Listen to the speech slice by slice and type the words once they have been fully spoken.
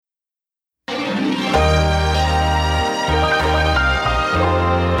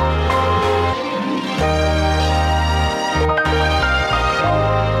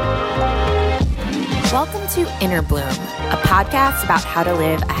to Inner Bloom, a podcast about how to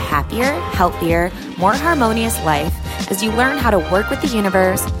live a happier, healthier, more harmonious life as you learn how to work with the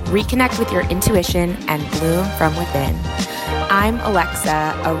universe, reconnect with your intuition, and bloom from within. I'm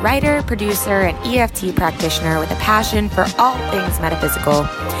Alexa, a writer, producer, and EFT practitioner with a passion for all things metaphysical.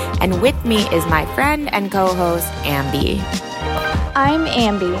 And with me is my friend and co-host, Ambi. I'm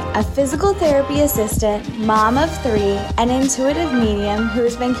Ambi, a physical therapy assistant, mom of 3, an intuitive medium who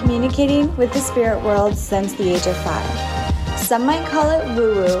has been communicating with the spirit world since the age of 5. Some might call it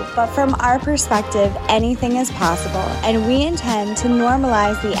woo-woo, but from our perspective, anything is possible, and we intend to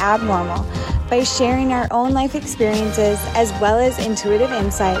normalize the abnormal by sharing our own life experiences as well as intuitive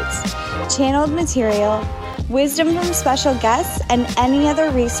insights, channeled material, wisdom from special guests, and any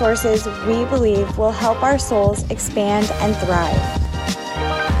other resources we believe will help our souls expand and thrive.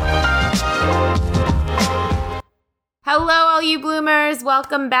 Hello, all you bloomers.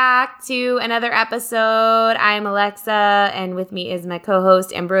 Welcome back to another episode. I'm Alexa, and with me is my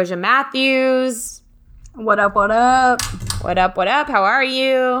co-host, Ambrosia Matthews. What up, what up? What up, what up? How are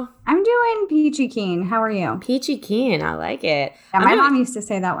you? I'm doing peachy keen. How are you? Peachy keen. I like it. Yeah, my mom used to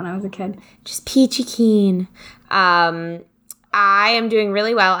say that when I was a kid. Just peachy keen. I am doing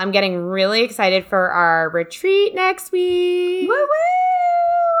really well. I'm getting really excited for our retreat next week. Woo-woo!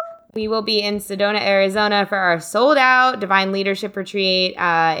 We will be in Sedona, Arizona for our sold-out Divine Leadership Retreat,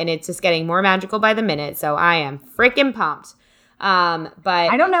 and it's just getting more magical by the minute, so I am freaking pumped. But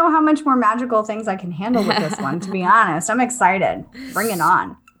I don't know how much more magical things I can handle with this one, to be honest. I'm excited. Bring it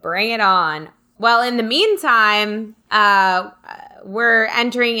on. Bring it on. Well, in the meantime, we're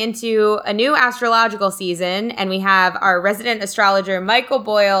entering into a new astrological season, and we have our resident astrologer, Michael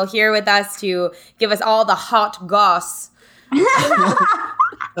Boyle, here with us to give us all the hot goss.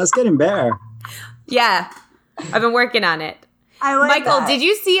 That's getting better. Yeah, I've been working on it. I like Michael, that. did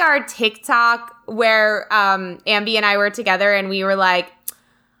you see our TikTok where Ambi and I were together and we were like,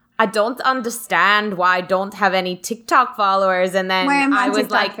 I don't understand why I don't have any TikTok followers. And then I was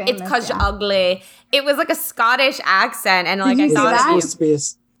TikTok like, famous, it's because you're ugly. It was like a Scottish accent. And like, Did I you see thought that? of you. Supposed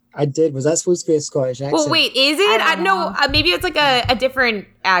to be I did. Was that supposed to be a Scottish accent? Well, wait, is it? I don't know. Maybe it's like a different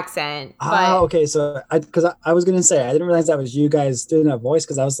accent. But Okay. So, because I was going to say, I didn't realize that was you guys doing that voice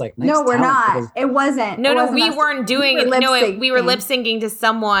because I was like, nice No, we're talent, not. because- It wasn't. no, we weren't doing it. No, we were lip syncing to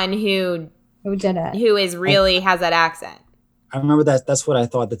someone who did it. is really has that accent. I remember that's what I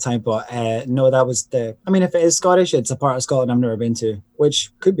thought at the time. But no, that was I mean, if it is Scottish, it's a part of Scotland I've never been to,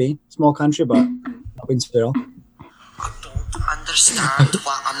 which could be small country, but I've been to it all. I don't understand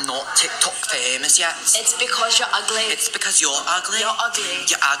why I'm not TikTok famous yet. It's because you're ugly. It's because you're ugly. You're ugly.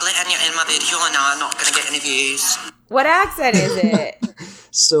 You're ugly and you're in my video and I'm not going to get any views. What accent is it?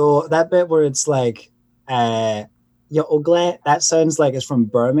 So that bit where it's like, you're ugly, that sounds like it's from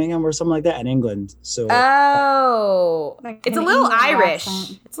Birmingham or something like that in England. So Oh, Like it's a an little English Irish.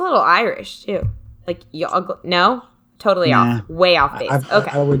 accent. It's a little Irish too. Like you ugly. No, totally Nah. off. Way off base.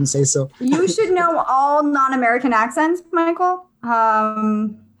 Okay. I wouldn't say so. You should know all non-American accents, Michael.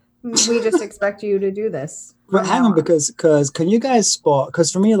 We just expect you to do this. But hang on, because can you guys spot?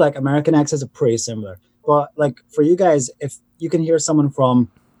 Because for me, like American accents are pretty similar. But like for you guys, if you can hear someone from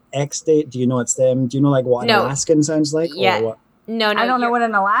X state, do you know it's them? Do you know like what No. an Alaskan sounds like? Yeah. Or what? No, I don't know you're- what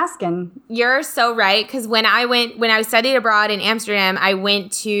an Alaskan. You're so right. Because when I studied abroad in Amsterdam, I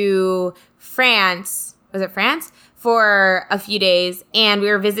went to France. Was it France? For a few days, and we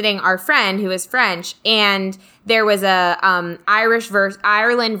were visiting our friend who is French, and there was a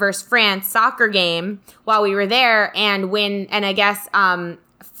Ireland versus France soccer game while we were there, and I guess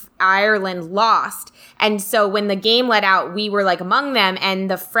Ireland lost, and so when the game let out, we were like among them, and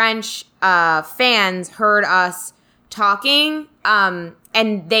the French fans heard us talking, and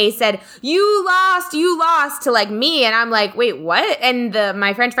they said, you lost to like me, and I'm like, wait, what? And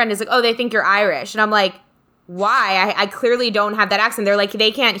my French friend is like, oh, they think you're Irish, and I'm like, why? I clearly don't have that accent. They're like,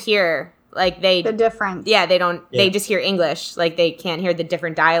 they can't hear, like The difference. yeah, they don't, Yeah. they just hear English. Like they can't hear the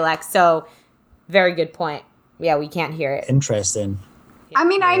different dialects. So very good point. Yeah, we can't hear it. Interesting. I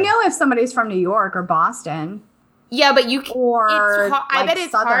mean, I know if somebody's from New York or Boston. Yeah, but you Or, I like, bet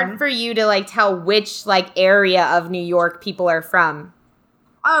it's Southern. hard for you to like tell which like area of New York people are from.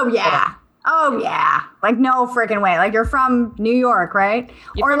 Oh, yeah. Oh, yeah. Like, no freaking way. Like, you're from New York, right?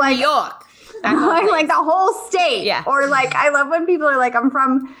 You're or from like, New York. That whole place. like the whole state. Yeah. Or like, I love when people are like,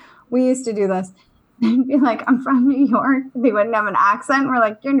 we used to do this. They'd be like, I'm from New York. They wouldn't have an accent. We're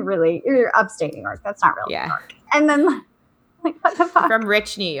like, you're upstate New York. That's not really Yeah. New York. And then, like, what the fuck? From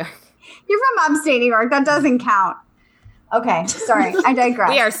rich New York. You're from upstate New York. That doesn't count. Okay, sorry, I digress.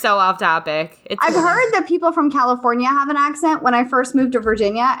 We are so off topic. I've heard that people from California have an accent. When I first moved to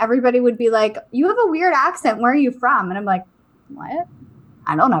Virginia, everybody would be like, "You have a weird accent. Where are you from?" And I'm like, "What?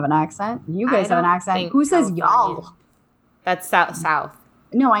 I don't have an accent. You guys have an accent. Who says y'all?" That's south.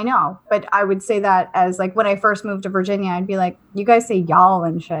 No, I know, but I would say that as like when I first moved to Virginia, I'd be like, "You guys say y'all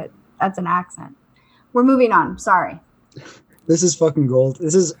and shit. That's an accent." We're moving on. Sorry. This is fucking gold.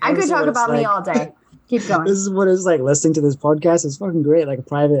 I could talk about me all day. Keep going. This is what it's like listening to this podcast. It's fucking great. Like a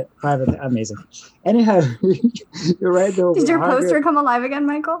private, amazing. Anyhow, you're right though. Did your poster come alive again,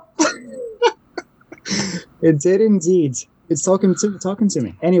 Michael? It did indeed. It's talking to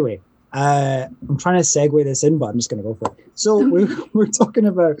me. Anyway, I'm trying to segue this in, but I'm just going to go for it. So we're talking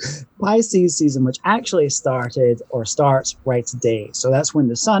about Pisces season, which actually starts right today. So that's when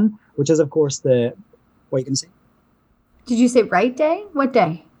the sun, which is of course what you can say. Did you say right day? What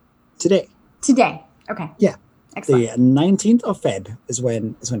day? Today. Okay. Yeah. Excellent. The 19th of Feb is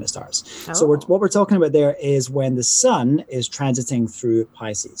when it starts. Oh. So what we're talking about there is when the sun is transiting through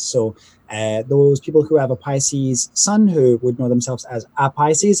Pisces. So those people who have a Pisces sun who would know themselves as a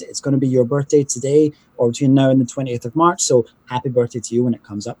Pisces, it's going to be your birthday today or between now and the 20th of March. So happy birthday to you when it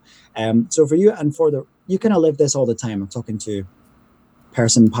comes up. So for you and you kind of live this all the time. I'm talking to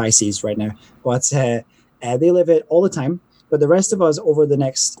person Pisces right now, but they live it all the time. But the rest of us, over the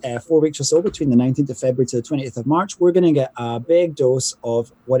next 4 weeks or so, between the 19th of February to the 20th of March, we're going to get a big dose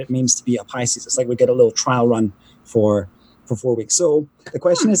of what it means to be a Pisces. It's like we get a little trial run for 4 weeks. So the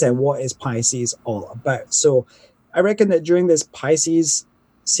question is then, what is Pisces all about? So I reckon that during this Pisces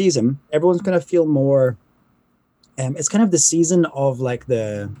season, everyone's going to feel more. It's kind of the season of like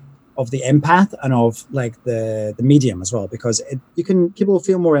the empath and of like the medium as well, because people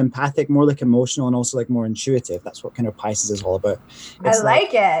feel more empathic, more like emotional, and also like more intuitive. That's what kind of Pisces is all about. It's I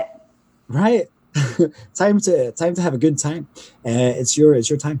like it. Right. time to have a good time. It's your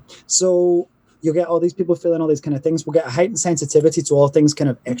time. So you'll get all these people feeling all these kind of things. We'll get a heightened sensitivity to all things kind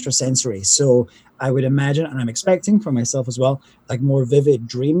of extrasensory. So I would imagine, and I'm expecting for myself as well, like more vivid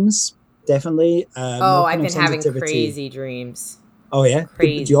dreams. Definitely. I've been having crazy dreams. Oh, yeah?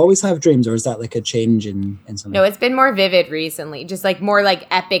 Crazy. Do you always have dreams, or is that like a change in something? No, it's been more vivid recently. Just like more like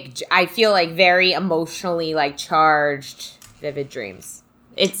epic. I feel like very emotionally like charged, vivid dreams.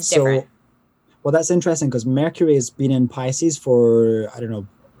 It's different. Well, that's interesting because Mercury has been in Pisces for, I don't know,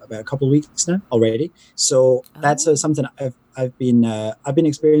 about a couple of weeks now already. So that's something I've been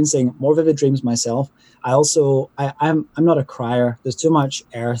experiencing more vivid dreams myself. I'm not a crier. There's too much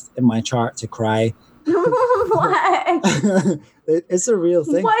earth in my chart to cry. What? It's a real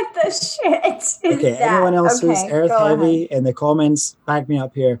thing. What the shit is okay, that? anyone else who's earth heavy in the comments, back me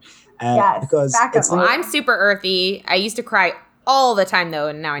up here. Yes, because it's like, I'm super earthy. I used to cry all the time though,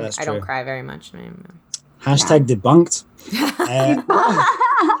 and now I don't cry very much. Hashtag debunked.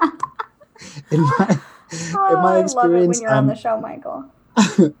 In my experience, I love it when you're on the show, Michael.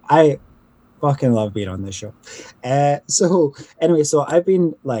 I fucking love being on this show. So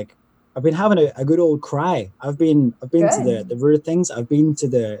I've been having a good old cry. I've been to the weird things. I've been to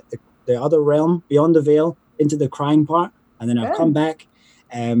the other realm, beyond the veil, into the crying part, and then I've come back.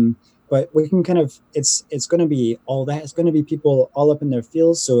 But we can kind of, it's going to be all that. It's going to be people all up in their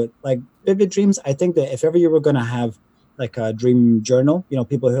fields. So like vivid dreams, I think that if ever you were going to have like a dream journal,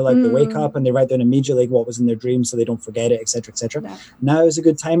 people who like they wake up and they write down immediately what was in their dream so they don't forget it, etc., etc. Yeah. Now is a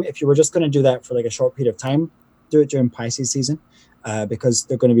good time. If you were just going to do that for like a short period of time, do it during Pisces season. Because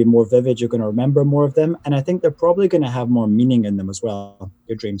they're going to be more vivid, you're going to remember more of them, and I think they're probably going to have more meaning in them as well,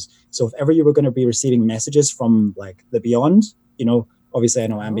 your dreams. So if ever you were going to be receiving messages from like the beyond, obviously I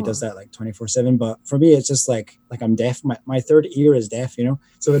know Ambi does that like 24/7, but for me it's just like I'm deaf. My third ear is deaf,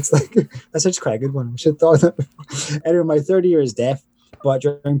 so it's like that's actually quite a good one. I should have thought of that before. Anyway, my third ear is deaf, but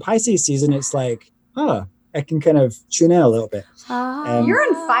during Pisces season it's like I can kind of tune in a little bit. You're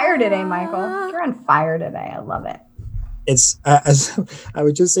on fire today, Michael. You're on fire today. I love it. It's as I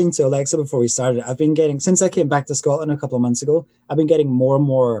was just saying to Alexa before we started, I've been getting, since I came back to Scotland a couple of months ago, I've been getting more and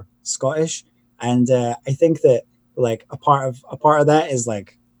more Scottish, and I think that like a part of that is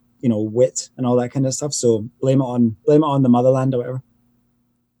like wit and all that kind of stuff. So blame it on the motherland or whatever.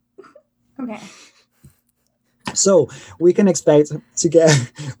 Okay. So we can expect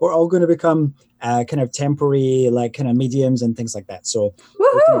we're all going to become kind of temporary, like kind of mediums and things like that. So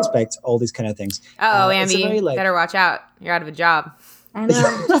we can expect all these kind of things. Ambi, better watch out. You're out of a job. I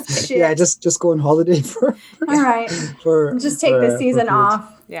know. Yeah, just go on holiday for. All right. Just take the season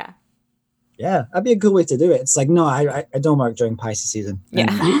off. Yeah. Yeah, that'd be a good way to do it. It's like, no, I don't work during Pisces season.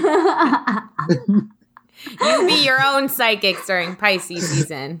 Yeah. You be your own psychics during Pisces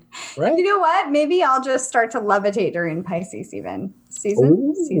season. Right? You know what? Maybe I'll just start to levitate during Pisces season.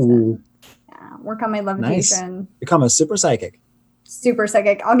 Season. Yeah, work on my levitation. Nice. Become a super psychic. Super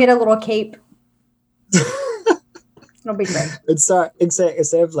psychic. I'll get a little cape. It'll be great.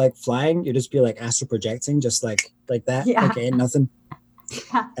 Instead of like flying, you just be like astral projecting, just like that. Yeah. Okay, nothing.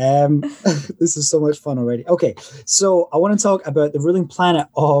 This is so much fun already. Okay, so I want to talk about the ruling planet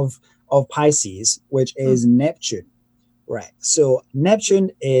of Pisces, which is Neptune. Right. So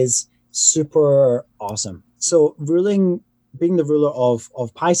Neptune is super awesome. So being the ruler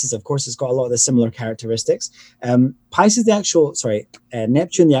of Pisces, of course, it's got a lot of the similar characteristics. Neptune,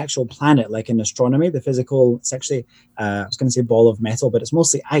 the actual planet, like in astronomy, the physical, it's actually, I was going to say ball of metal, but it's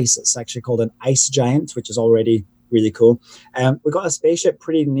mostly ice. It's actually called an ice giant, which is already really cool. We got a spaceship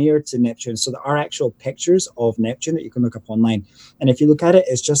pretty near to Neptune. So there are actual pictures of Neptune that you can look up online. And if you look at it,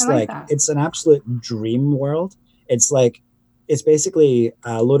 it's just it's an absolute dream world. It's basically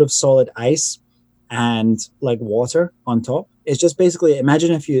a load of solid ice and like water on top. It's just basically,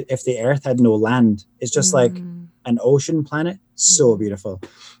 imagine if the Earth had no land. It's just like an ocean planet. So beautiful.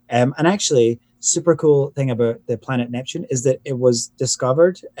 And actually, super cool thing about the planet Neptune is that it was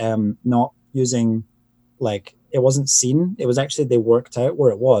discovered not using, like, it wasn't seen. It was actually, they worked out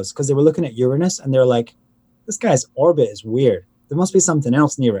where it was because they were looking at Uranus and they're like, this guy's orbit is weird. There must be something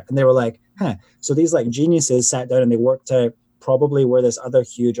else near it. And they were like, So these like geniuses sat down and they worked out probably where this other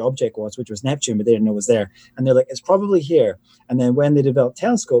huge object was, which was Neptune, but they didn't know it was there. And they're like, it's probably here. And then when they developed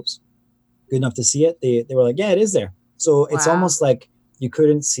telescopes good enough to see it, they were like, yeah, it is there. So it's almost like you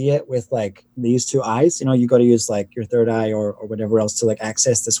couldn't see it with like these two eyes. You know, you got to use like your third eye or whatever else to like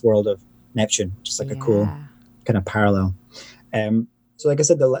access this world of Neptune. Just like a cool kind of parallel. So like I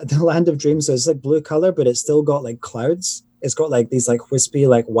said, the land of dreams, so it's like blue color, but it's still got like clouds. It's got like these like wispy,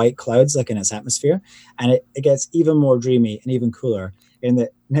 like white clouds, like in its atmosphere. And it gets even more dreamy and even cooler in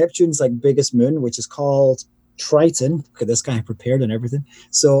that Neptune's like biggest moon, which is called Triton. Look at this guy prepared and everything.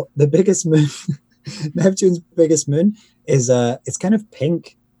 So the biggest moon, Neptune's biggest moon is it's kind of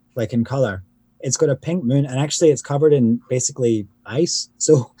pink, like in color. It's got a pink moon and actually it's covered in basically ice.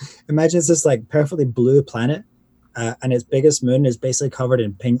 So imagine it's this like perfectly blue planet and its biggest moon is basically covered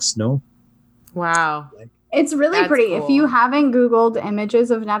in pink snow. Wow. It's really pretty. Cool. If you haven't Googled images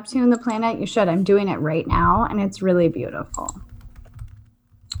of Neptune, the planet, you should. I'm doing it right now, and it's really beautiful.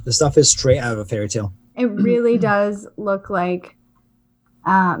 The stuff is straight out of a fairy tale. It really does look like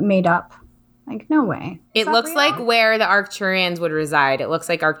made up. Like, no way. It looks real? Like where the Arcturians would reside. It looks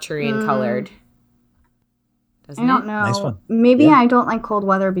like Arcturian colored. I don't know. Nice one. Maybe I don't like cold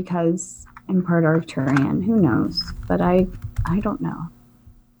weather because I'm part Arcturian. Who knows? But I don't know.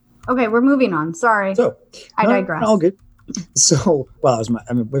 Okay, we're moving on. Sorry. So I digress. All good. So, well,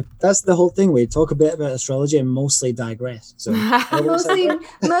 that's the whole thing. We talk a bit about astrology and mostly digress. So mostly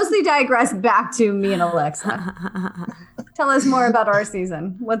digress back to me and Alexa. Tell us more about our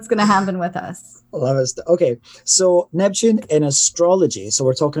season. What's going to happen with us? Love it. Okay, so Neptune in astrology. So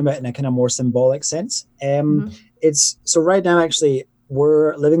we're talking about in a kind of more symbolic sense. It's so right now actually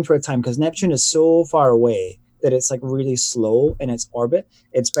we're living through a time because Neptune is so far away that it's like really slow in its orbit.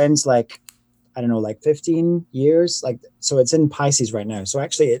 It spends like, I don't know, like 15 years. Like, so it's in Pisces right now. So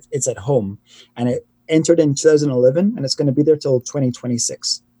actually it's at home and it entered in 2011 and it's going to be there till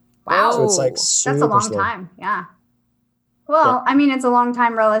 2026. Wow. So it's like that's a long time. Yeah. Well, I mean, it's a long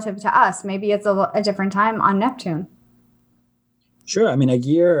time relative to us. Maybe it's a different time on Neptune. Sure. I mean, a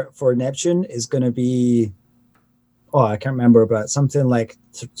year for Neptune is going to be, I can't remember, but something like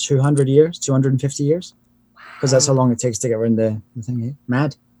 200 years, 250 years. Because that's how long it takes to get around the thing.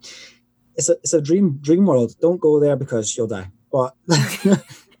 Mad. It's a dream world. Don't go there because you'll die. But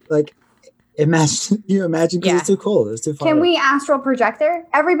like, imagine because it's too cold. It's too far. Can we astral project there?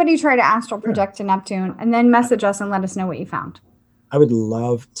 Everybody try to astral project to Neptune and then message us and let us know what you found. I would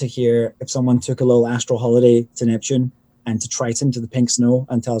love to hear if someone took a little astral holiday to Neptune and to Triton, to the pink snow,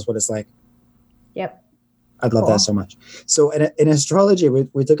 and tell us what it's like. Yep. I'd love that so much. So in astrology, we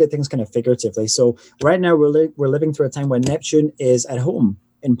look at things kind of figuratively. So right now we're living through a time when Neptune is at home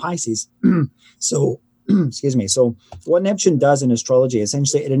in Pisces. So, excuse me. So what Neptune does in astrology,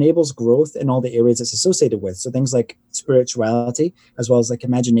 essentially, it enables growth in all the areas it's associated with. So things like spirituality, as well as like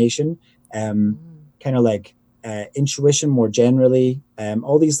imagination, kind of like intuition more generally,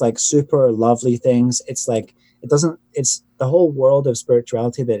 all these like super lovely things. It's like, it's the whole world of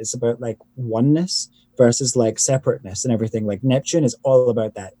spirituality that it's about like oneness versus like separateness and everything. Like Neptune is all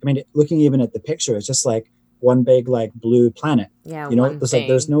about that. I mean, looking even at the picture, it's just like one big like blue planet. Yeah, you know,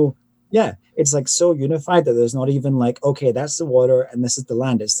 there's no Yeah, it's like so unified that there's not even like, okay, that's the water and this is the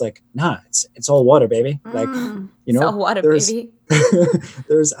land. It's like, nah, it's all water, baby. Like, you know, It's all water, there's baby.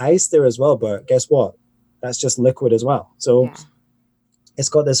 there's ice there as well, but guess what? That's just liquid as well. So Yeah. it's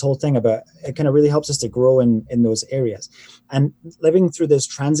got this whole thing about it kind of really helps us to grow in those areas. And living through this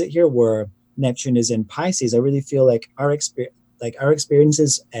transit here where Neptune is in Pisces, I really feel like our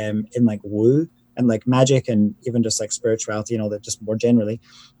experiences in like woo and like magic and even just like spirituality and all that, just more generally,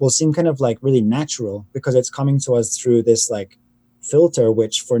 will seem kind of like really natural because it's coming to us through this like filter,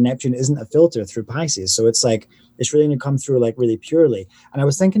 which for Neptune isn't a filter through Pisces. So it's like it's really going to come through like really purely. And I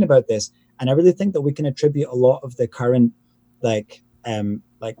was thinking about this, and I really think that we can attribute a lot of the current like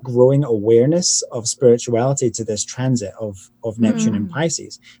growing awareness of spirituality to this transit of Neptune and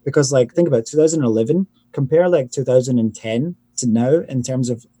Pisces. Because like think about 2011, compare like 2010 to now in terms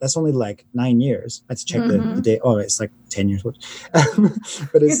of that's only like 9 years. I had to check the date. Oh, it's like 10 years old.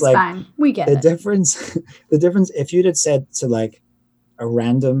 But it's like fine. We get the it. difference. The difference if you'd had said to like a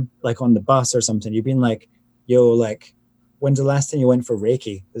random like on the bus or something, you'd been like, yo, like when's the last time you went for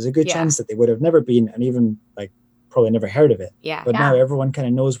Reiki? There's a good chance that they would have never been and even like probably never heard of it. Yeah. But now everyone kind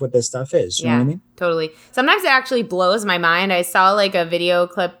of knows what this stuff is. You know what I mean? Totally. Sometimes it actually blows my mind. I saw like a video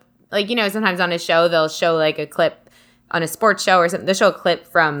clip, like, you know, sometimes on a show, they'll show like a clip on a sports show or something. They'll show a clip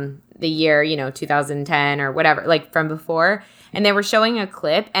from the year, you know, 2010 or whatever, like from before. And they were showing a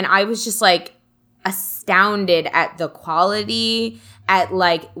clip and I was just like astounded at the quality, at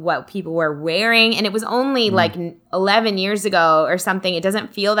like what people were wearing. And it was only like 11 years ago or something. It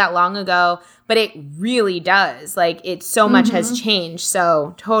doesn't feel that long ago, but it really does. Like it so much has changed.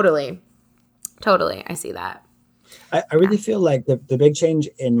 So totally. I see that. I really feel like the big change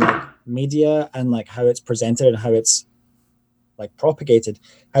in like media and like how it's presented and how it's like propagated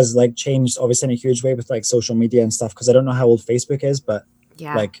has like changed obviously in a huge way with like social media and stuff. Cause I don't know how old Facebook is, but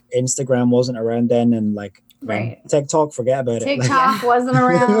like Instagram wasn't around then and like TikTok, forget about it. TikTok wasn't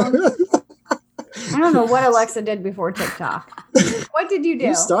around. I don't know what Alexa did before TikTok. What did you do?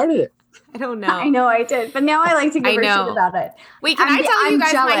 You started it. I don't know. I know I did, but now I like to give her shit about it. Wait, can I tell you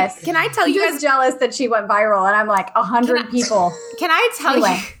guys? Jealous. Can I tell you guys? Jealous that she went viral, and I'm like 100 people. Can I tell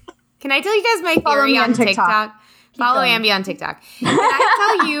you? Can I tell you guys my theory on TikTok? Follow Ambi on TikTok. Can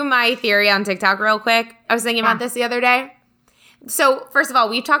I tell you my theory on TikTok real quick? I was thinking about this the other day. So first of all,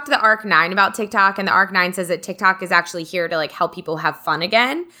 we've talked to the Arc9 about TikTok, and the Arc9 says that TikTok is actually here to like help people have fun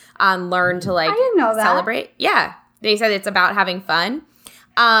again, learn to like I didn't know that. Celebrate. Yeah, they said it's about having fun.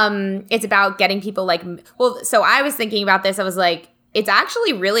 It's about getting people like, well, so I was thinking about this. I was like, it's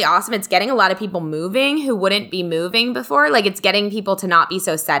actually really awesome. It's getting a lot of people moving who wouldn't be moving before. Like it's getting people to not be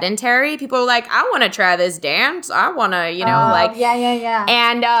so sedentary. People are like, I want to try this dance. I want to, you know, like,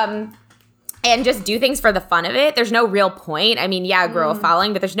 and just do things for the fun of it. There's no real point. I mean, grow a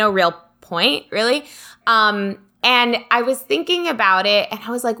following, but there's no real point really. And I was thinking about it and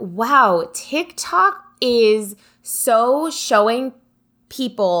I was like, wow, TikTok is so showing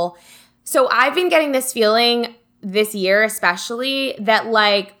people. So I've been getting this feeling this year, especially that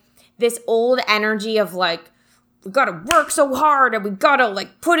like this old energy of like, we got to work so hard and we got to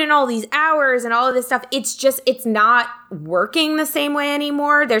like put in all these hours and all of this stuff. It's not working the same way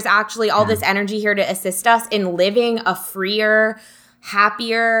anymore. There's actually all this energy here to assist us in living a freer,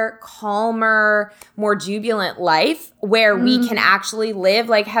 happier, calmer, more jubilant life where we can actually live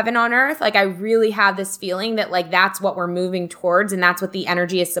like heaven on earth. Like I really have this feeling that like that's what we're moving towards and that's what the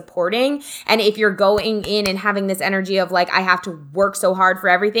energy is supporting. And if you're going in and having this energy of like, I have to work so hard for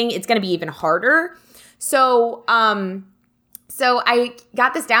everything, it's going to be even harder. So I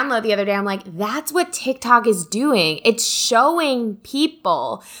got this download the other day. I'm like, that's what TikTok is doing. It's showing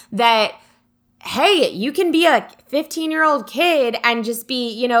people that, hey, you can be a 15-year-old kid and just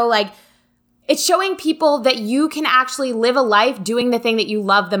be, you know, like, it's showing people that you can actually live a life doing the thing that you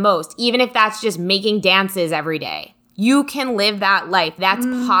love the most, even if that's just making dances every day. You can live that life. That's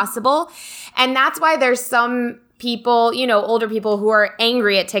possible. And that's why there's some people, you know, older people who are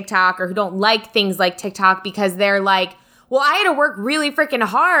angry at TikTok or who don't like things like TikTok because they're like, well, I had to work really freaking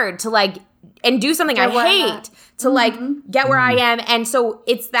hard to like, and do something I hate to like get where I am. And so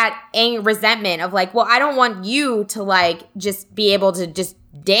it's that resentment of like, well, I don't want you to like just be able to just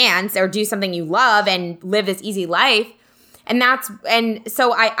dance or do something you love and live this easy life. And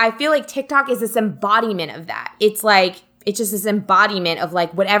so I feel like TikTok is this embodiment of that. It's like, it's just this embodiment of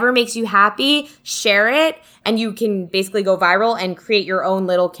like whatever makes you happy, share it, and you can basically go viral and create your own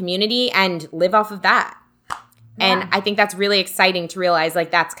little community and live off of that. And I think that's really exciting to realize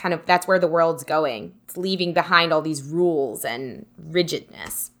like that's where the world's going. It's leaving behind all these rules and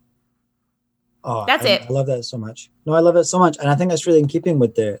rigidness. Oh, That's it. I love that so much. No, I love it so much, and I think that's really in keeping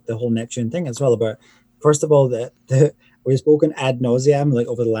with the whole Neptune thing as well. About first of all, the we've spoken ad nauseam like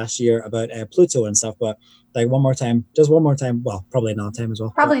over the last year about Pluto and stuff, but like just one more time. Well, probably another time as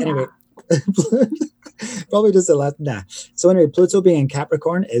well. Probably but anyway, not. probably just the last. Nah. So anyway, Pluto being in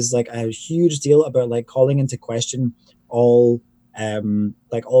Capricorn is like a huge deal about like calling into question all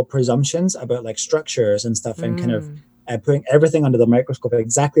like all presumptions about like structures and stuff, and kind of putting everything under the microscope.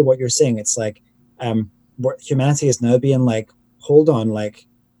 Exactly what you're saying. It's like what humanity is now being like, hold on, like,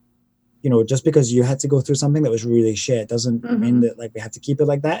 you know, just because you had to go through something that was really shit doesn't mean that like we have to keep it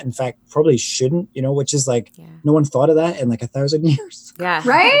like that. In fact, probably shouldn't, you know, which is like no one thought of that in like 1,000 years. Yeah.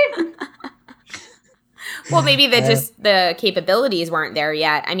 Right? Well, maybe just the capabilities weren't there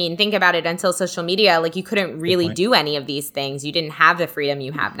yet. I mean, think about it. Until social media, like you couldn't really do any of these things. You didn't have the freedom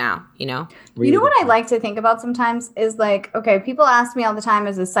you have now, you know? Really you know what I like to think about sometimes is like, okay, people ask me all the time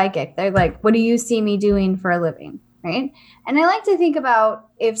as a psychic, they're like, what do you see me doing for a living? Right? And I like to think about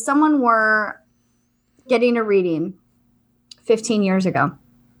if someone were getting a reading 15 years ago,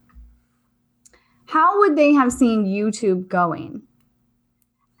 how would they have seen YouTube going?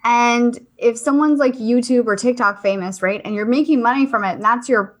 And if someone's like YouTube or TikTok famous, right, and you're making money from it, and that's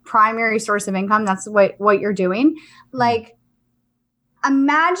your primary source of income, that's what you're doing, like,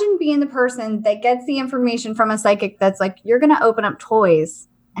 imagine being the person that gets the information from a psychic that's like, you're going to open up toys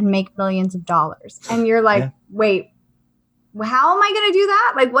and make millions of dollars. And you're like, wait, how am I going to do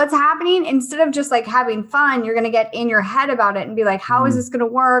that? Like, what's happening? Instead of just like having fun, you're going to get in your head about it and be like, how is this going to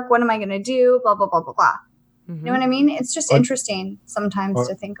work? What am I going to do? Blah, blah, blah, blah, blah. You know what I mean? It's just interesting sometimes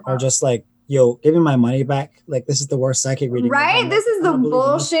to think about. Or just like, yo, give me my money back. Like, this is the worst psychic reading. Right? This is the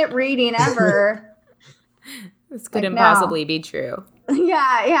bullshit reading ever. This couldn't possibly be true.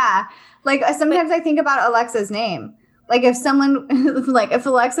 Yeah. Like, sometimes I think about Alexa's name. Like, if someone, like, if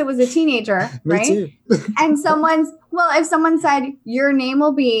Alexa was a teenager, right? Too. And if someone said, your name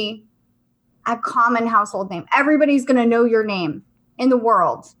will be a common household name, everybody's going to know your name in the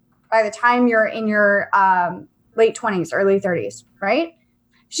world by the time you're in your late 20s, early 30s, right?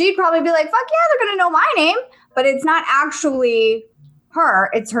 She'd probably be like, fuck yeah, they're going to know my name. But it's not actually her.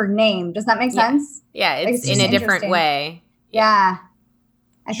 It's her name. Does that make sense? Yeah, it's in a different way. Yeah.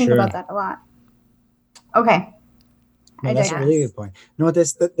 I think about that a lot. Okay. No, that's a really good point. You know,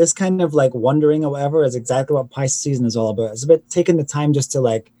 this kind of like wondering or whatever is exactly what Pisces season is all about. It's about taking the time just to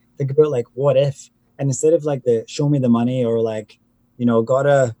like think about like what if, and instead of like the show me the money or like, you know,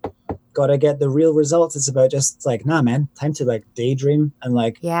 gotta get the real results. It's about just like, nah, man, time to like daydream and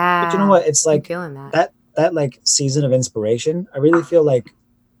like, But you know what? It's like that like season of inspiration. I really feel like,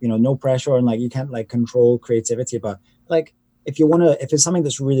 you know, no pressure and like you can't like control creativity, but like if it's something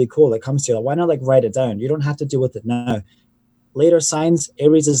that's really cool that comes to you, like, why not like write it down? You don't have to deal with it now. Later signs,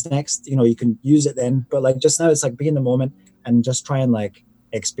 Aries is next. You know, you can use it then, but like just now, it's like be in the moment and just try and like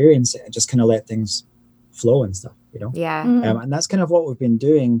experience it and just kind of let things flow and stuff. You know, and that's kind of what we've been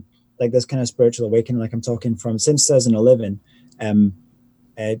doing, like this kind of spiritual awakening. Like I'm talking from since 2011. I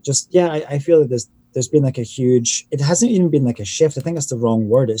feel that there's been like a huge. It hasn't even been like a shift. I think that's the wrong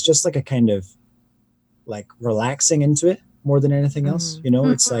word. It's just like a kind of like relaxing into it more than anything else. You know,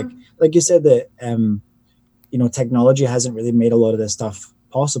 it's like you said that you know, technology hasn't really made a lot of this stuff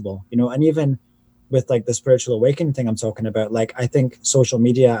possible. You know, and even with like the spiritual awakening thing I'm talking about, like I think social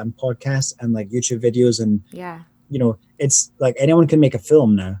media and podcasts and like YouTube videos and you know, it's like anyone can make a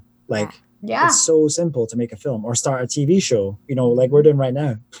film now. Like it's so simple to make a film or start a TV show, you know, like we're doing right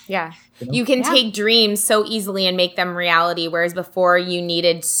now. Yeah. You know? You can take dreams so easily and make them reality, whereas before you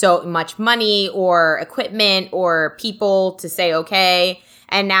needed so much money or equipment or people to say okay.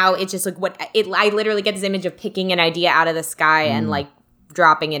 And now it's just like I literally get this image of picking an idea out of the sky and like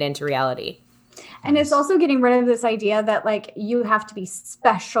dropping it into reality. And it's also getting rid of this idea that like you have to be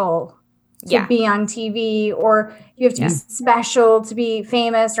special to be on TV or you have to be special to be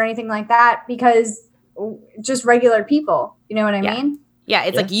famous or anything like that, because just regular people, you know what I mean? Yeah,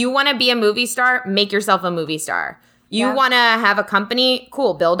 it's like you want to be a movie star, make yourself a movie star. You want to have a company,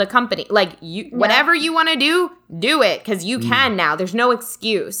 cool, build a company. Like whatever you want to do it, because you can now. There's no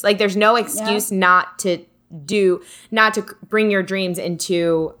excuse. Like there's no excuse not to bring your dreams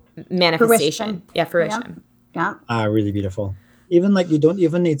into manifestation. Fruition. Yeah. Really beautiful. Even like you don't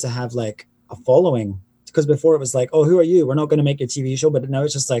even need to have like a following, because before it was like, oh, who are you? We're not going to make a TV show, but now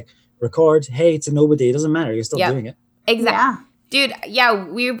it's just like record, hey, to nobody. It doesn't matter. You're still doing it. Exactly. Dude,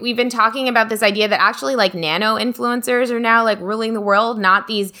 we've been talking about this idea that actually like nano influencers are now like ruling the world, not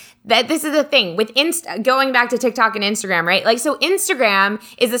these. This is the thing with going back to TikTok and Instagram, right? Like, so Instagram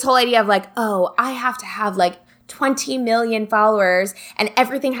is this whole idea of like, oh, I have to have like 20 million followers and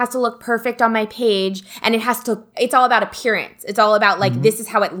everything has to look perfect on my page, and it's all about appearance. It's all about like, this is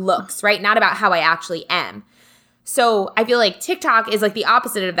how it looks, right? Not about how I actually am. So I feel like TikTok is like the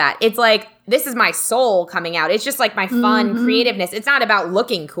opposite of that. It's like, this is my soul coming out. It's just like my fun creativeness. It's not about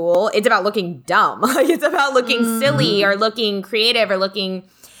looking cool. It's about looking dumb. Like, it's about looking silly or looking creative or looking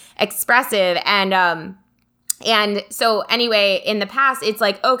expressive. And so anyway, in the past, it's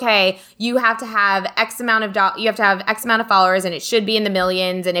like, okay, you have to have X amount of followers, and it should be in the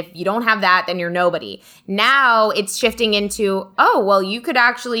millions. And if you don't have that, then you're nobody. Now it's shifting into, oh, well, you could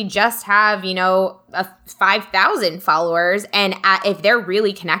actually just have, 5,000 followers. And if they're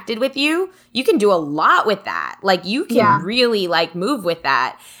really connected with you, you can do a lot with that. Like, you can really like move with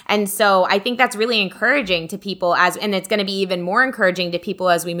that. And so I think that's really encouraging to people and it's going to be even more encouraging to people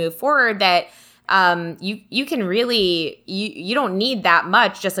as we move forward, that you can really, you don't need that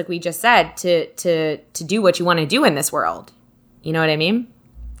much, just like we just said, to do what you want to do in this world. You know what I mean?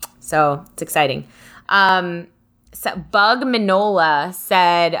 So it's exciting. So Bug Manola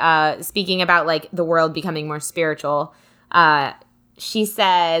said, speaking about like the world becoming more spiritual, she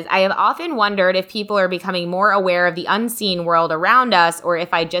says, I have often wondered if people are becoming more aware of the unseen world around us, or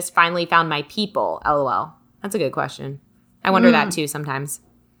if I just finally found my people. LOL. That's a good question. I wonder that too sometimes.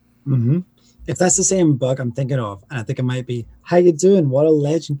 Mm-hmm. If that's the same Bug I'm thinking of, and I think it might be, how you doing? What a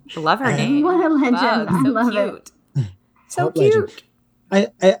legend. I love her name. What a legend. Bug. I So love cute. it. So Top cute. legend.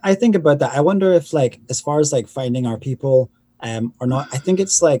 I think about that. I wonder if, like, as far as like finding our people or not, I think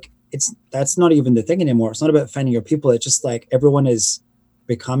it's like, that's not even the thing anymore. It's not about finding your people. It's just like everyone is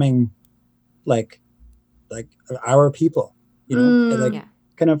becoming like our people,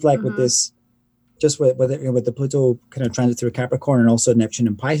 kind of like with this, just with the Pluto kind of transit through Capricorn and also Neptune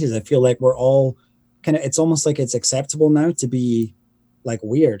and Pisces. I feel like we're all kind of, it's almost like it's acceptable now to be like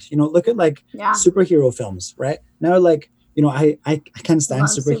weird. Look at like superhero films, right? Now, like, I can't stand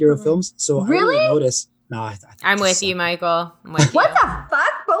superhero films. So really? I really notice. No, I'm with you, Michael. I'm with What you. the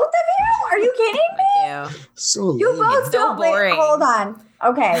fuck? Both of you? Are you kidding me? With you. so You lame. both so don't. boring. Wait, hold on.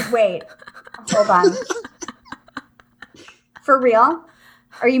 Okay, wait. Hold on. For real?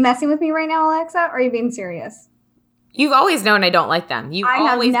 Are you messing with me right now, Alexa? Or are you being serious? You've always known I don't like them. You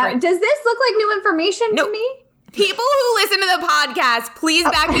always bring- Does this look like new information to me? People who listen to the podcast, please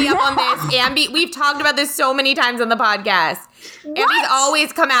back me up on this. Ambi, we've talked about this so many times on the podcast. Ambi's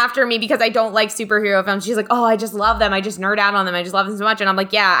always come after me because I don't like superhero films. She's like, oh, I just love them. I just nerd out on them. I just love them so much. And I'm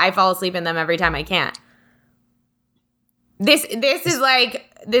like, yeah, I fall asleep in them every time I can. This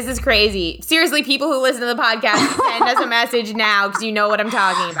is crazy. Seriously, people who listen to the podcast, send us a message now because you know what I'm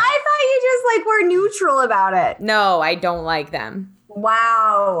talking about. I thought you just like were neutral about it. No, I don't like them.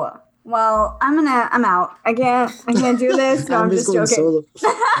 Wow. Well, I'm out. I can't do this. No, I'm just going joking.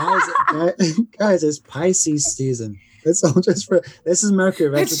 Solo. Guys, it's Pisces season. It's all just for, this is Mercury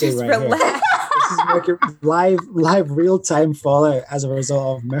retrograde right here. This is Mercury live real time fallout as a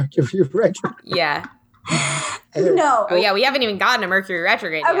result of Mercury retrograde. Yeah. No. Oh yeah, we haven't even gotten a Mercury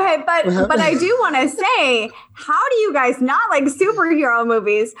retrograde yet. Okay, but I do want to say, how do you guys not like superhero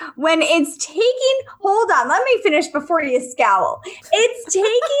movies when it's taking, hold on, let me finish before you scowl. It's taking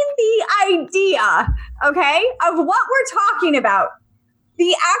the idea, okay, of what we're talking about,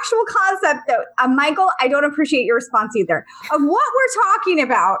 the actual concept though, Michael, I don't appreciate your response either, of what we're talking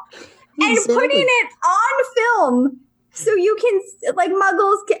about, and putting it on film. So you can, like,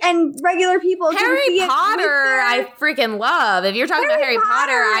 muggles and regular people Harry can see Potter, I freaking love. If you're talking about Harry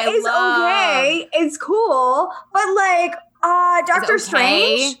Potter, I love. Okay, it's cool, but like, Doctor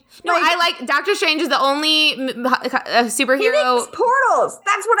Strange. No, I like Doctor Strange is the only superhero. He makes portals.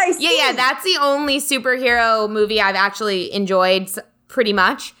 That's what I see. Yeah, that's the only superhero movie I've actually enjoyed, pretty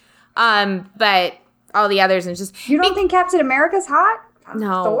much. But all the others, and just you don't think Captain America's hot?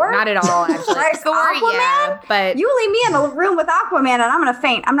 No, Thor? not at all, actually. Like Thor, Aquaman? yeah, but you leave me in a room with Aquaman and I'm gonna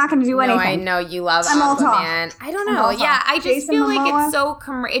faint. I'm not gonna do anything. I know you love I'm all Aquaman. I don't know. Yeah, I just Jason feel like Momoa? it's so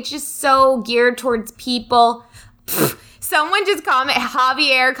it's just so geared towards people. Someone just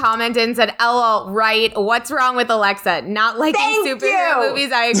Javier commented and said, "LOL, right? What's wrong with Alexa? Not liking superhero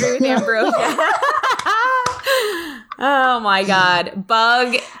movies." I agree with Ambrosia. Oh my God,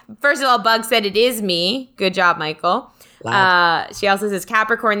 Bug. First of all, Bug said it is me. Good job, Michael. She also says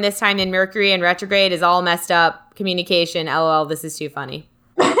Capricorn this time in Mercury and retrograde is all messed up. Communication. LOL. This is too funny.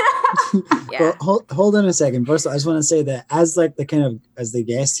 Yeah. Well, hold on a second. First, I just want to say that as like the kind of as the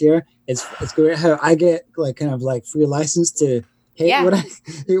guest here, it's great how I get like kind of like free license to hate what I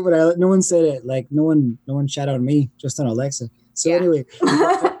no one said it, like no one shout out me, just on Alexa. So anyway,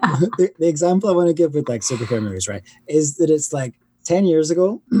 the example I want to give with like superhero movies, right, is that it's like 10 years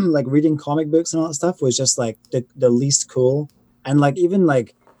ago, like reading comic books and all that stuff was just like the least cool. And like even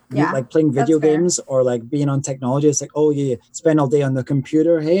like like playing video games or like being on technology, it's like, oh, you spend all day on the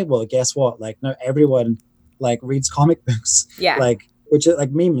computer. Hey, well, guess what? Like now everyone like reads comic books. Yeah. Like, which is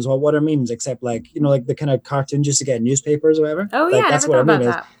like memes. Well, what are memes except like, you know, like the kind of cartoons used to get in newspapers or whatever. Oh, like, yeah. That's I never what thought a meme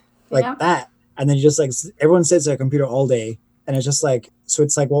about is. Like that. And then you just like, everyone sits at a computer all day. And it's just like, so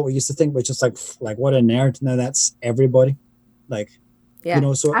it's like what we used to think was just like what a nerd. Now that's everybody. Like, you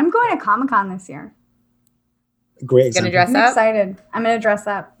know, so I'm going to Comic-Con this year. Great example. Gonna dress I'm up? excited. I'm going to dress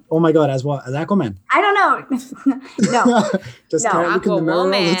up. Oh my God, as what? As Aquaman? I don't know. No. Just No. can't look in the mirror all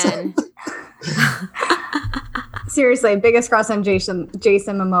the time. Seriously, biggest crush on Jason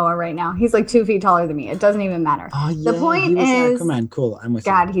Momoa right now. He's like 2 feet taller than me. It doesn't even matter. Oh, yeah, the point he was is, Aquaman. Cool, I'm with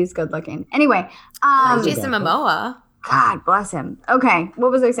you. God, he's good looking. Anyway, Jason Momoa. God bless him. Okay,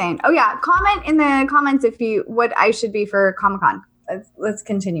 what was I saying? Oh yeah, comment in the comments if you what I should be for Comic-Con. Let's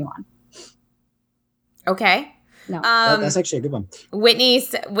continue on. Okay. No, That's actually a good one. Whitney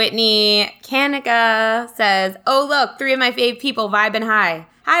Kanika says, "Oh look, 3 of my fave people vibing high.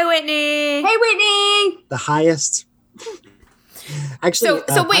 Hi, Whitney. Hey, Whitney. The highest. Actually,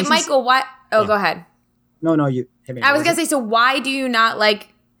 So wait, Michael, what? Oh, Yeah. go ahead. No, you hit me. I was gonna say, so why do you not like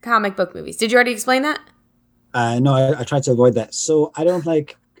comic book movies? Did you already explain that? No, I tried to avoid that. So I don't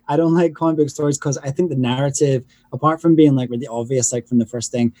like comic book stories because I think the narrative, apart from being like really obvious, like from the first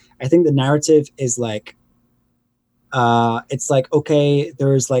thing, I think the narrative is like, it's like, okay,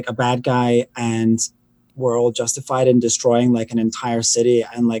 there's like a bad guy and we're all justified in destroying like an entire city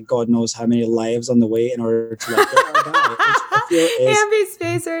and like God knows how many lives on the way in order to like get our guy. Which I feel is, Ambi's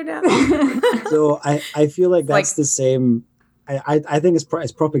face right now. so I feel like that's the same. I think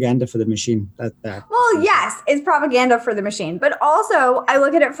it's propaganda for the machine. Well, yes, it's propaganda for the machine, but also I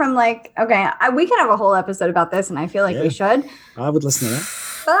look at it from like, okay, we can have a whole episode about this, and I feel like we should. I would listen to that.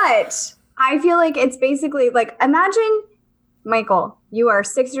 But I feel like it's basically like, imagine, Michael, you are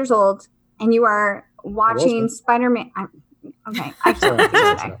 6 years old and you are watching Spider-Man. Okay, I can't do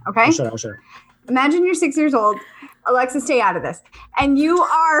today. Okay, Sure. Imagine you're 6 years old. Alexa, stay out of this. And you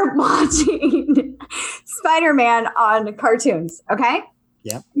are watching Spider-Man on cartoons, okay?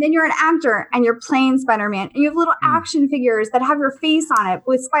 Yeah. And then you're an actor and you're playing Spider-Man. And you have little action figures that have your face on it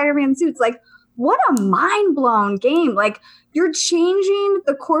with Spider-Man suits. Like, what a mind-blown game. Like, you're changing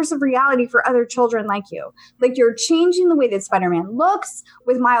the course of reality for other children like you. Like, you're changing the way that Spider-Man looks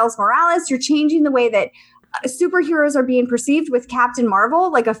with Miles Morales. You're changing the way that superheroes are being perceived with Captain Marvel,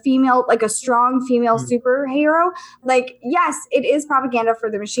 like a female, like a strong female superhero. Like, yes, it is propaganda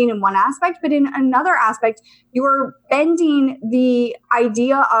for the machine in one aspect, but in another aspect, you're bending the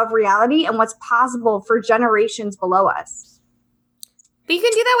idea of reality and what's possible for generations below us. But you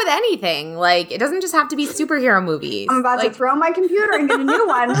can do that with anything. Like, it doesn't just have to be superhero movies. I'm about to throw my computer and get a new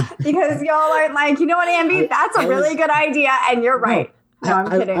one because y'all are like, you know what, Ambi? That's a really good idea. And you're right. No,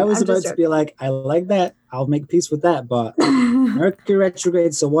 I'm kidding. I was about to be like, I like that. I'll make peace with that. But Mercury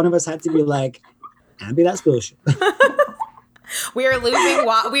retrograde, so one of us had to be like, Ambi, that's bullshit. We are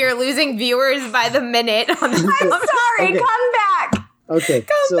losing viewers by the minute. On the I'm sorry. Okay. Come back. Okay,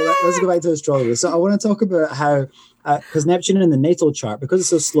 let's go back to astrology. So I want to talk about how, because Neptune in the natal chart, because it's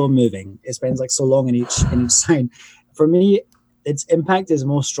so slow moving, it spends like so long in each sign. For me, its impact is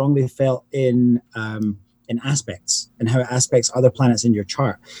most strongly felt in aspects and how it aspects other planets in your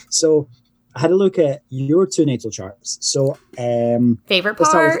chart. So I had a look at your 2 natal charts. So favorite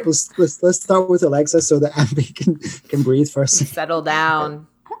part. Let's start with Alexa so that Ambi can breathe first. Settle down.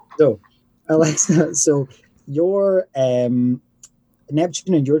 So Alexa, so your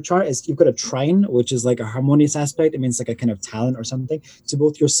Neptune in your chart is, you've got a trine, which is like a harmonious aspect. It means like a kind of talent or something to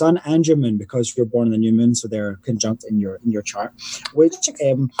both your sun and your moon, because you're born in the new moon, so they're conjunct in your chart, which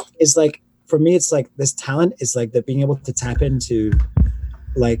is like, for me, it's like this talent is like the being able to tap into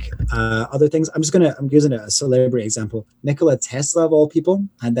like other things. I'm using a celebrity example. Nikola Tesla of all people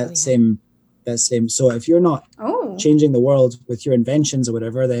had that same. So if you're not changing the world with your inventions or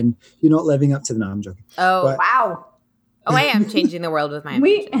whatever, then you're not living up to the. No, I'm joking. Wow. Oh, I am changing the world with my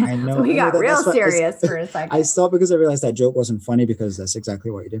inventions. I know. We got real serious for a second. I stopped because I realized that joke wasn't funny, because that's exactly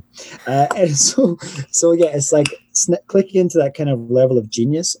what you do. And so yeah, it's like clicking into that kind of level of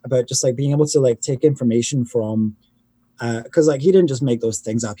genius about just like being able to like take information from, because like he didn't just make those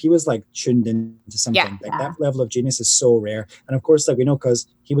things up. He was like tuned into something. That level of genius is so rare. And of course, like we know, because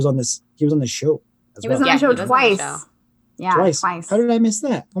he was on this show. He was on the show twice. Yeah, twice. How did I miss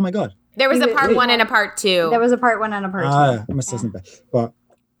that? Oh my God. There was a part 1 and a part 2. There was a part 1 and a part 2. I must listen to that. But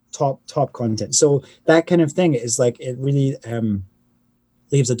top content. So that kind of thing is like, it really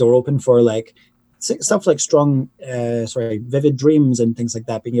leaves a door open for like stuff like vivid dreams and things like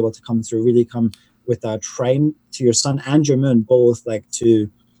that being able to come through, really come with a trine to your sun and your moon, both like to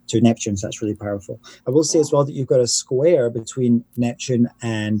Neptune. So that's really powerful. I will say as well that you've got a square between Neptune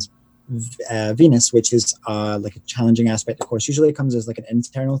and Venus, which is like a challenging aspect. Of course, usually it comes as like an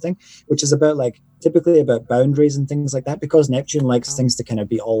internal thing, which is about like typically about boundaries and things like that, because Neptune likes things to kind of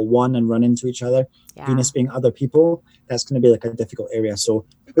be all one and run into each other. Venus being other people, that's going to be like a difficult area. So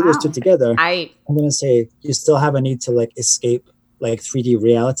put those two together, I'm going to say you still have a need to like escape like 3D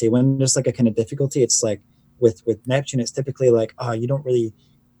reality. When there's like a kind of difficulty, it's like with Neptune, it's typically like, you don't really,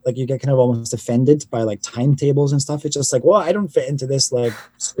 like you get kind of almost offended by like timetables and stuff. It's just like, well, I don't fit into this like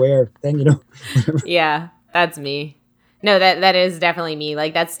square thing, you know? Yeah, that's me. No, that is definitely me.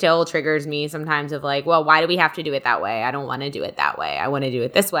 Like that still triggers me sometimes of like, well, why do we have to do it that way? I don't want to do it that way. I want to do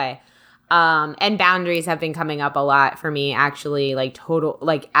it this way. And boundaries have been coming up a lot for me, actually.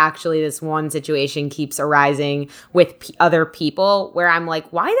 Actually, this one situation keeps arising with other people where I'm like,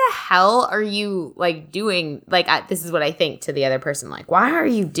 why the hell are you like doing this is what I think to the other person. Like, why are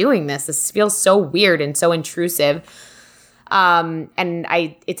you doing this? This feels so weird and so intrusive. And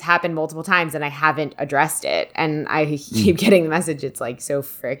it's happened multiple times and I haven't addressed it. And I keep getting the message. It's like, so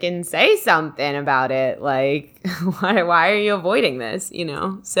frickin' say something about it. Like, why are you avoiding this? You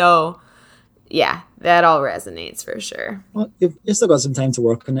know? So yeah, that all resonates for sure. Well, you've still got some time to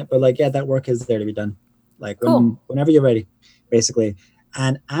work on it, but like, yeah, that work is there to be done. Like whenever you're ready, basically.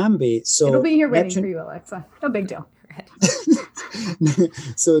 And Ambi, so it'll be here waiting for you, Alexa. No big deal.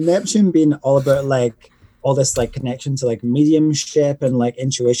 So Neptune being all about like all this like connection to like mediumship and like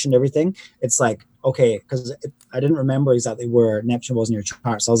intuition and everything. It's like, okay, because I didn't remember exactly where Neptune was in your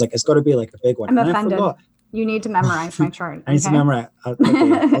chart. So I was like, it's got to be like a big one. I'm offended. You need to memorize my chart. I need to memorize. I'll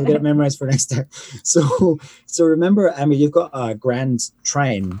get it memorized for next time. So remember, I mean, you've got a grand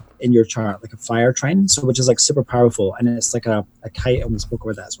trine in your chart, like a fire trine, so which is like super powerful, and it's like a kite, and we spoke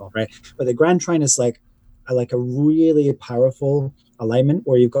about that as well, right? But the grand trine is like a really powerful alignment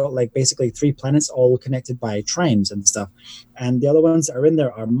where you've got like basically 3 planets all connected by trines and stuff, and the other ones that are in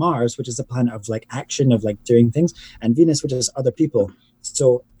there are Mars, which is a planet of like action, of like doing things, and Venus, which is other people.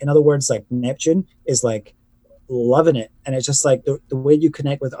 So in other words, like Neptune is like loving it, and it's just like the way you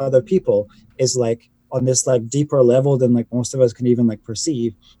connect with other people is like on this like deeper level than like most of us can even like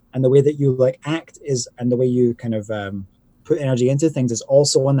perceive, and the way that you like act is, and the way you kind of put energy into things is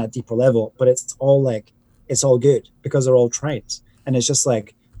also on that deeper level, but it's all good because they're all trines, and it's just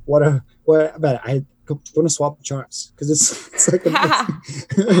like what about it? I want to swap charts because it's like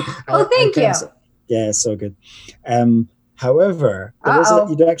oh, thank you. Yeah, it's so good. However,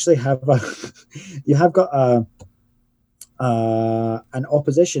 you do actually have you have got an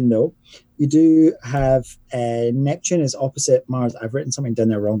opposition though. You do have Neptune is opposite Mars. I've written something down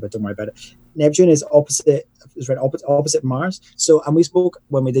there wrong, but don't worry about it. Neptune is opposite Mars. So, and we spoke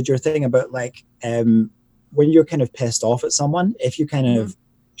when we did your thing about like when you're kind of pissed off at someone, if you kind of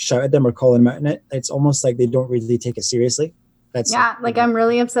shout at them or call them out in it, it's almost like they don't really take it seriously. That's like I'm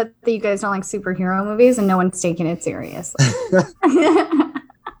really upset that you guys don't like superhero movies and no one's taking it seriously.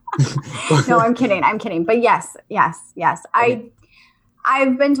 No, I'm kidding. But yes. Okay.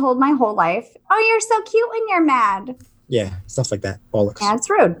 I've been told my whole life, oh, you're so cute when you're mad. Yeah, stuff like that. Bollocks. Yeah, it's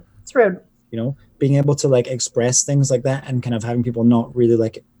rude. It's rude. You know, being able to like express things like that and kind of having people not really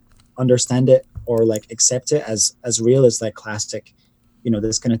like understand it or like accept it as real is like classic, you know,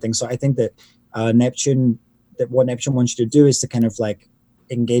 this kind of thing. So I think that Neptune, that what Neptune wants you to do is to kind of like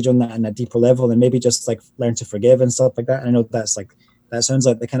engage on that on a deeper level and maybe just like learn to forgive and stuff like that. And I know that's like, that sounds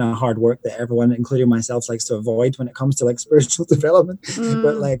like the kind of hard work that everyone, including myself, likes to avoid when it comes to like spiritual development.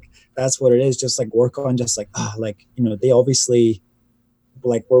 But like, that's what it is. Just like work on just like, like, you know, they obviously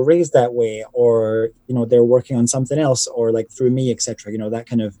like were raised that way, or, you know, they're working on something else, or like through me, etc. You know, that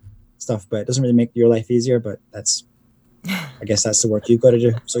kind of stuff, but it doesn't really make your life easier, but that's, I guess that's the work you've got to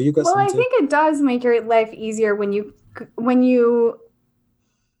do. So you've got I think it does make your life easier when you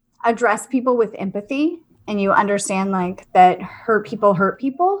address people with empathy and you understand like that hurt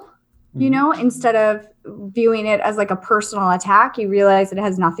people, you know, instead of viewing it as like a personal attack, you realize it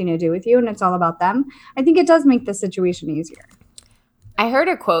has nothing to do with you and it's all about them. I think it does make the situation easier. I heard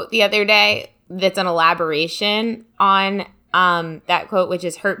a quote the other day that's an elaboration on that quote, which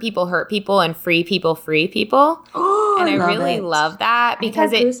is hurt people and free people. And I really love that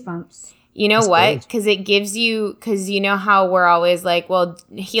because goosebumps. You know what? Because it gives you, because you know how we're always like, well,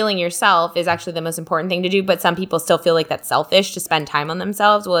 healing yourself is actually the most important thing to do, but some people still feel like that's selfish to spend time on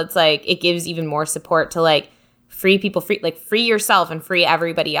themselves. Well, it's like, it gives even more support to like free people, free yourself and free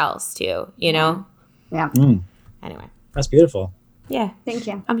everybody else too, you know? Yeah. Anyway. That's beautiful. Yeah. Thank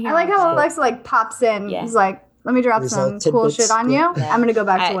you. I'm here. I like how Alexa like pops in. Yeah. He's like, let me drop These some little cool tidbits. shit on you. Yeah. I'm going to go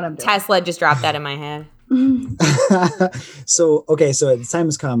back to what I'm doing. Tesla just dropped that in my head. So the time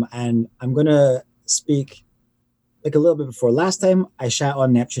has come, and I'm gonna speak like a little bit before. Last time I shat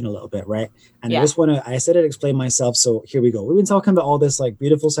on Neptune a little bit, right? And I said I'd explain myself. So here we go. We've been talking about all this like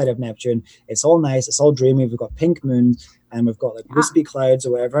beautiful side of Neptune. It's all nice. It's all dreamy. We've got pink moon, and we've got like wispy clouds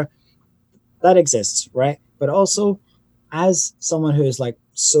or whatever. That exists, right? But also, as someone who is like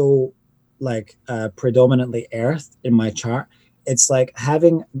so like predominantly Earth in my chart, it's like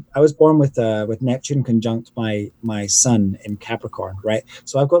I was born with Neptune conjunct my sun in Capricorn, right?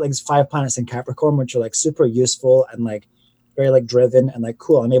 So I've got like 5 planets in Capricorn, which are like super useful and like very like driven and like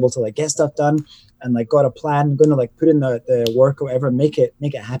cool. I'm able to like get stuff done and like got a plan, going to like put in the work or whatever, make it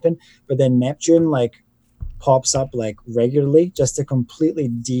happen. But then Neptune like pops up like regularly just to completely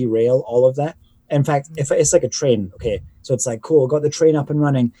derail all of that. In fact, if it's like a train, okay, so it's like cool, got the train up and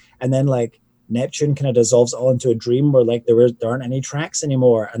running, and then like Neptune kind of dissolves all into a dream where like there aren't any tracks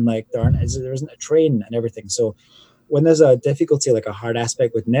anymore, and like there isn't a train and everything. So when there's a difficulty, like a hard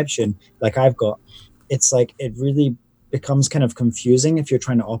aspect with Neptune, like I've got, it's like it really becomes kind of confusing if you're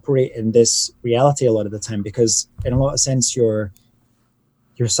trying to operate in this reality a lot of the time, because in a lot of sense your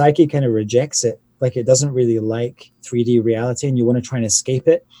psyche kind of rejects it. Like it doesn't really like 3D reality, and you want to try and escape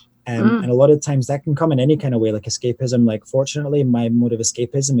it. And a lot of times that can come in any kind of way, like escapism. Like fortunately, my mode of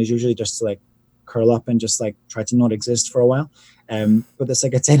escapism is usually just to like curl up and just like try to not exist for a while. But there's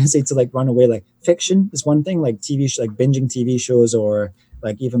like a tendency to like run away. Like fiction is one thing, like like binging TV shows, or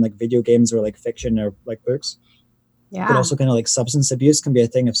like even like video games or like fiction or like books. Yeah. But also kind of like substance abuse can be a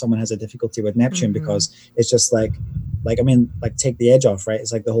thing if someone has a difficulty with Neptune, because it's just like I mean, like take the edge off, right?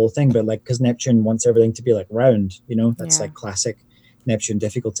 It's like the whole thing, but like, because Neptune wants everything to be like round, you know, that's like classic Neptune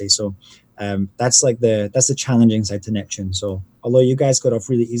difficulty. So that's the challenging side to Neptune. So although you guys got off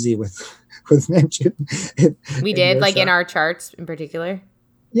really easy with Neptune, we did like in our charts in particular.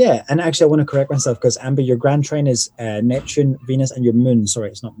 Yeah, and actually I want to correct myself, because Amber, your grand trine is Neptune, Venus, and your moon. Sorry,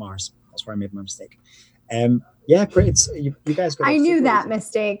 it's not Mars. That's where I made my mistake. Yeah, great. You guys got. I knew that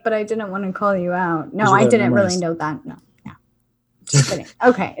mistake, but I didn't want to call you out. No, I didn't really know that. No. Just kidding.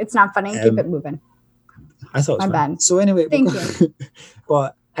 Okay, it's not funny. Keep it moving. I thought it was my bad. So anyway, thank you.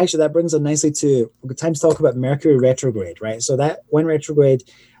 But actually, that brings us nicely to time to talk about Mercury retrograde, right? So that went retrograde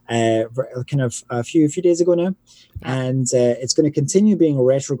kind of a few days ago now, and it's going to continue being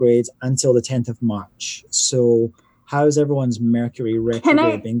retrograde until the 10th of March. So how's everyone's Mercury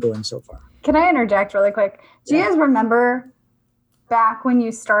retrograde been going so far? Can I interject really quick? Do you guys remember back when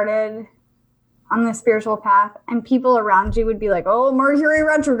you started on the spiritual path and people around you would be like, oh, Mercury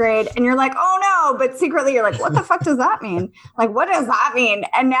retrograde. And you're like, oh no. But secretly you're like, what the fuck does that mean? Like, what does that mean?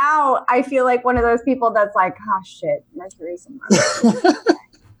 And now I feel like one of those people that's like, oh shit, Mercury's in retrograde.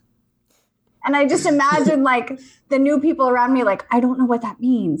 And I just imagine like the new people around me, like, I don't know what that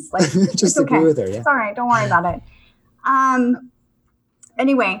means. Like, just it's okay. Agree with her, yeah. It's all right. Don't worry about it.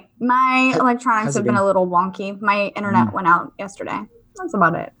 Anyway, my electronics have been a little wonky. My internet went out yesterday. That's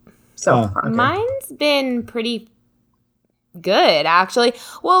about it. So far. Okay. Mine's been pretty good, actually.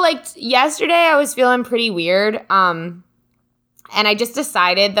 Well, like yesterday I was feeling pretty weird. And I just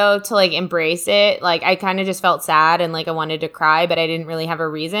decided though to like embrace it. Like I kind of just felt sad and like I wanted to cry, but I didn't really have a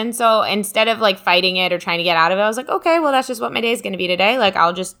reason. So instead of like fighting it or trying to get out of it, I was like, okay, well that's just what my day is going to be today. Like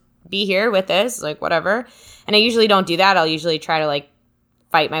I'll just be here with this, like whatever. And I usually don't do that. I'll usually try to like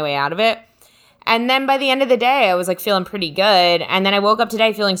fight my way out of it. And then by the end of the day, I was like feeling pretty good. And then I woke up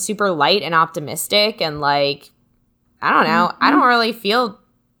today feeling super light and optimistic and like, I don't know. I don't really feel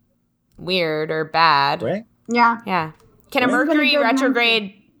weird or bad. Right? Yeah. Yeah. Can a Mercury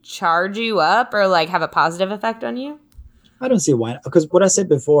retrograde charge you up or like have a positive effect on you? I don't see why. Because what I said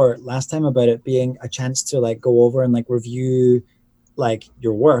before last time about it being a chance to like go over and like review like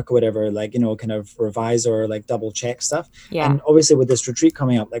your work or whatever, like, you know, kind of revise or like double check stuff. Yeah. And obviously with this retreat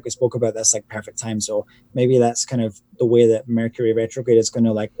coming up, like we spoke about, that's like perfect time. So maybe that's kind of the way that Mercury retrograde is going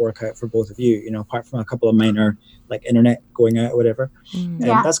to like work out for both of you, you know, apart from a couple of minor like internet going out or whatever.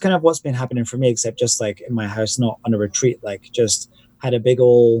 That's kind of what's been happening for me, except just like in my house, not on a retreat, like just had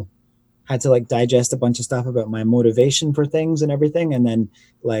to like digest a bunch of stuff about my motivation for things and everything. And then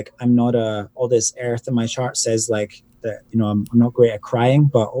like, I'm not all this earth in my chart says like that, you know, I'm not great at crying,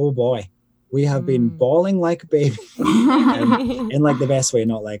 but oh boy, we have been bawling like a baby in like the best way,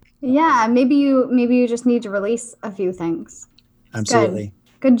 not like. Maybe you just need to release a few things. Absolutely.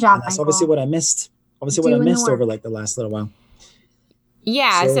 Good job. And that's obviously what I missed. Over like the last little while.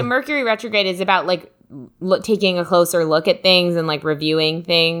 Yeah. So Mercury retrograde is about like taking a closer look at things and like reviewing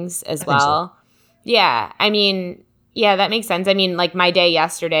things as well. So. Yeah. I mean, Yeah, that makes sense. I mean, like my day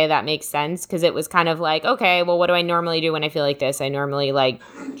yesterday, that makes sense because it was kind of like, okay, well, what do I normally do when I feel like this? I normally like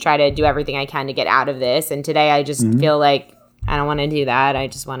try to do everything I can to get out of this. And today I just feel like I don't want to do that. I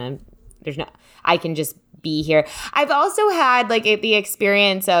just want to, I can just be here. I've also had like the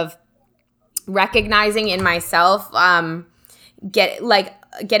experience of recognizing in myself,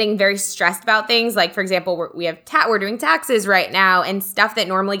 getting very stressed about things. Like, for example, we're doing taxes right now, and stuff that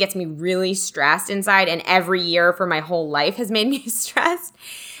normally gets me really stressed inside, and every year for my whole life has made me stressed.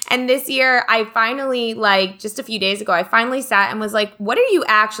 And this year, I finally, like, just a few days ago, I finally sat and was like, what are you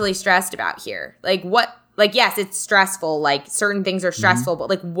actually stressed about here? Like, what, like, yes, it's stressful. Like, certain things are stressful, but,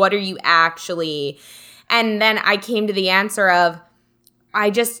 like, what are you actually? And then I came to the answer of, I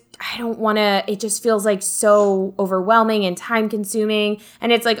don't want to, it just feels like so overwhelming and time consuming.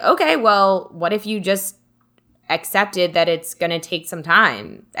 And it's like, okay, well, what if you just accepted that it's going to take some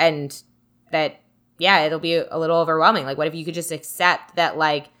time and that, yeah, it'll be a little overwhelming. Like, what if you could just accept that,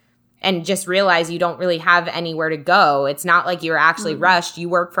 like, and just realize you don't really have anywhere to go. It's not like you're actually rushed. You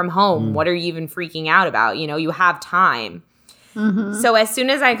work from home. What are you even freaking out about? You know, you have time. So as soon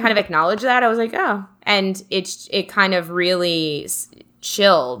as I kind of acknowledged that, I was like, oh, and it kind of really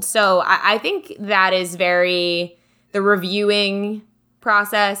chilled. So I think that is the reviewing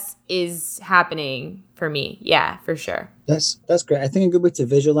process is happening for me. Yeah, for sure. That's great. I think a good way to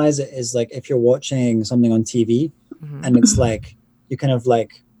visualize it is like if you're watching something on TV and it's like, you kind of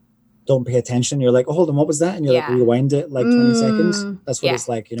like don't pay attention. You're like, oh, hold on, what was that? And you like rewind it like 20 seconds. That's what it's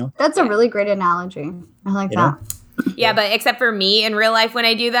like, you know? That's a really great analogy. I like that. Yeah, but except for me in real life, when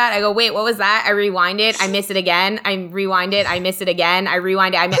I do that, I go, wait, what was that? I rewind it. I miss it again. I rewind it. I miss it again. I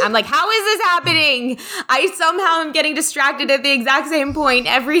rewind it. I'm like, how is this happening? I somehow am getting distracted at the exact same point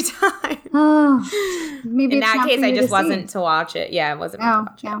every time. Maybe in that case, I just wasn't to watch it. Yeah, it wasn't meant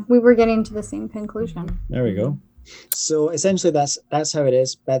to watch it. Yeah, we were getting to the same conclusion. There we go. So essentially, that's how it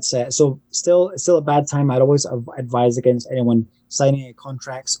is. That's so still a bad time. I'd always advise against anyone signing any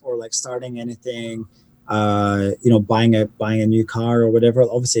contracts or like starting anything. Buying a new car or whatever.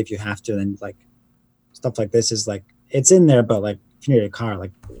 Obviously, if you have to, then like stuff like this is like it's in there. But like if you need a car,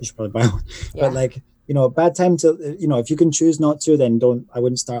 like you should probably buy one. Yeah. But like bad time to if you can choose not to, then don't. I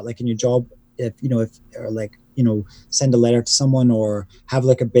wouldn't start like a new job if send a letter to someone or have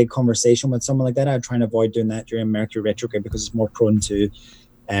like a big conversation with someone like that. I'd try and avoid doing that during Mercury retrograde because it's more prone to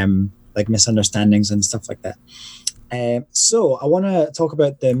like misunderstandings and stuff like that. So I want to talk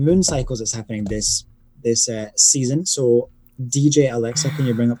about the moon cycles that's happening this season. So DJ Alexa, can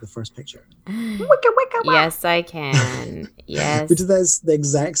you bring up the first picture? Yes, I can. Yes. We do that the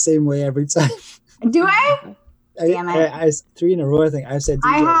exact same way every time. Do I? Damn it. I 3 in a row, I think. I've said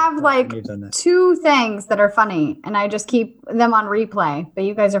DJ. I have like 2 things that are funny and I just keep them on replay, but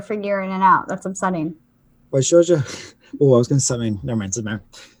you guys are figuring it out. That's upsetting. Well, it shows you. Oh, I was going to say something. Never mind.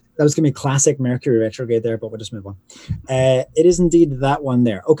 That was going to be classic Mercury retrograde there, but we'll just move on. It is indeed that one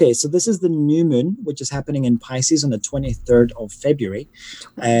there. Okay, so this is the new moon, which is happening in Pisces on the 23rd of February.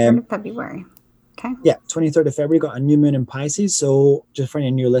 23rd of February. Okay. Yeah, 23rd of February, got a new moon in Pisces. So just for any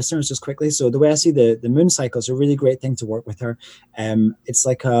new listeners, just quickly. So the way I see the moon cycle is a really great thing to work with her. It's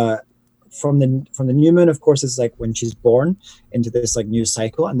like from the new moon, of course, is like when she's born into this like new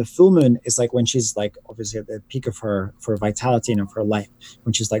cycle, and the full moon is like when she's like obviously at the peak of her vitality and of her life,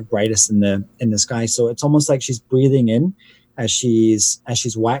 when she's like brightest in the sky. So it's almost like she's breathing in as she's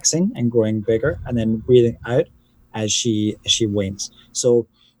waxing and growing bigger, and then breathing out as she wanes. So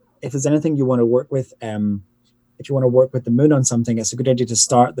if there's anything you want to work with, if you want to work with the moon on something, it's a good idea to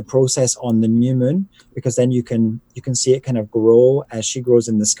start the process on the new moon, because then you can see it kind of grow as she grows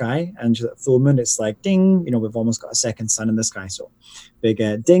in the sky. And full moon, it's like ding, we've almost got a second sun in the sky. So big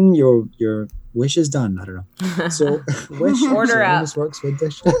ding, your wish is done. I don't know. So wish order up. This works with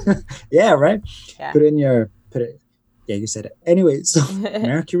this. Yeah, right. Yeah. Put it. Yeah, you said it. Anyway, so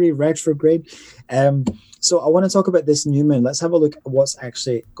Mercury retrograde. So I want to talk about this new moon. Let's have a look at what's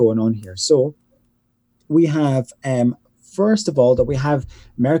actually going on here. So we have, first of all, that we have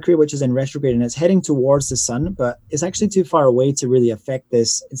Mercury, which is in retrograde, and it's heading towards the sun, but it's actually too far away to really affect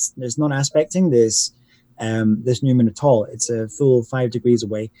this. There's not aspecting this new moon at all. It's a full 5 degrees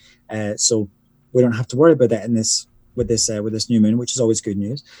away, so we don't have to worry about that with this new moon, which is always good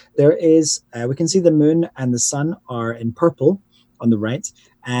news. There is, we can see the moon and the sun are in purple on the right,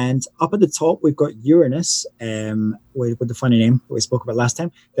 and up at the top we've got Uranus with the funny name we spoke about last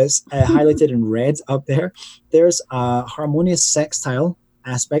time. That's highlighted in red up there. There's a harmonious sextile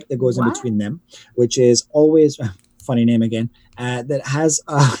aspect that goes in between them, which is always funny name again, that has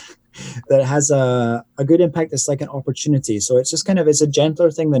that has a good impact. It's like an opportunity. So it's just kind of, it's a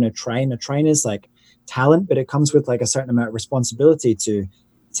gentler thing than a trine. A trine is like talent, but it comes with like a certain amount of responsibility to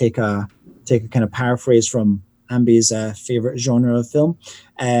take a kind of paraphrase from Ambi's favorite genre of film.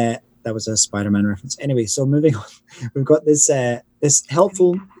 That was a Spider-Man reference. Anyway, so moving on, we've got this this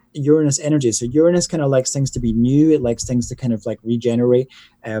helpful Uranus energy. So Uranus kind of likes things to be new. It likes things to kind of like regenerate,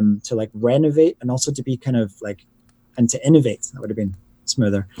 to like renovate, and also to be kind of like, and to innovate. That would have been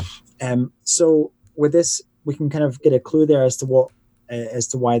smoother. So with this, we can kind of get a clue there as to what, as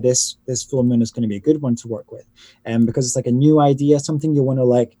to why this full moon is going to be a good one to work with, because it's like a new idea, something you want to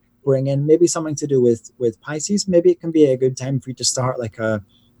like bring in, maybe something to do with Pisces. Maybe it can be a good time for you to start like a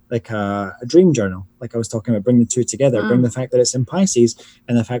dream journal, like I was talking about. Bring the two together, bring the fact that it's in Pisces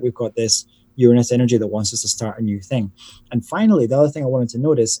and the fact we've got this Uranus energy that wants us to start a new thing. And finally, the other thing I wanted to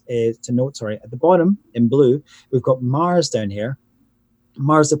note, at the bottom in blue, we've got Mars down here.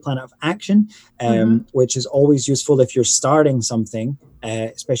 Mars, the planet of action, which is always useful if you're starting something,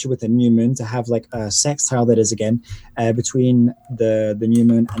 especially with a new moon, to have like a sextile that is again between the new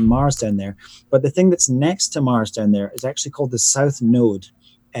moon and Mars down there. But the thing that's next to Mars down there is actually called the South Node,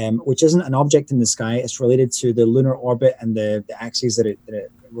 which isn't an object in the sky. It's related to the lunar orbit and the axes that it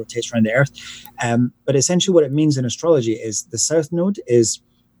rotates around the Earth. But essentially what it means in astrology is the South Node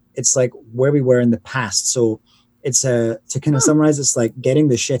it's like where we were in the past. So it's to kind of summarize, it's like getting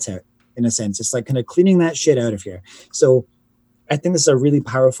the shit out in a sense. It's like kind of cleaning that shit out of here. So I think this is a really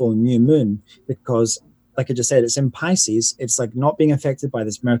powerful new moon because, like I just said, it's in Pisces. It's like not being affected by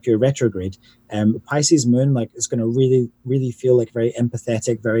this Mercury retrograde. Pisces moon like is going to really, really feel like very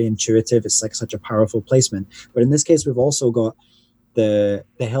empathetic, very intuitive. It's like such a powerful placement. But in this case, we've also got the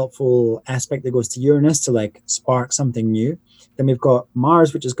helpful aspect that goes to Uranus to like spark something new. Then we've got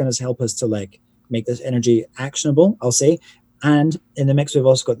Mars, which is going to help us to like make this energy actionable, I'll say. And in the mix, we've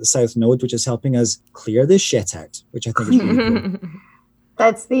also got the South Node, which is helping us clear this shit out, which I think is really cool.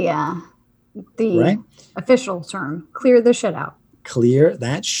 That's the right? Official term. Clear the shit out. Clear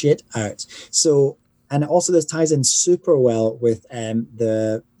that shit out. So, and also this ties in super well with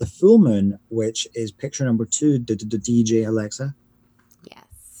the full moon, which is picture number 2, DJ Alexa.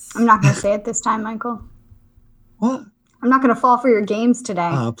 Yes. I'm not going to say it this time, Michael. What? I'm not going to fall for your games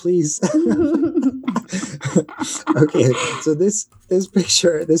today. Please. Okay, so this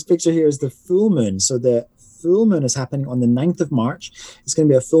picture here is the full moon. So the full moon is happening on the 9th of March. It's going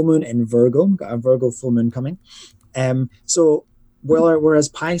to be a full moon in Virgo. We've got a Virgo full moon coming. So whereas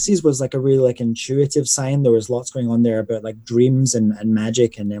Pisces was like a really like intuitive sign, there was lots going on there about like dreams and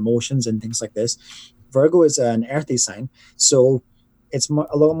magic and emotions and things like this. Virgo is an earthy sign. So it's a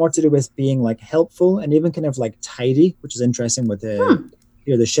lot more to do with being like helpful and even kind of like tidy, which is interesting with the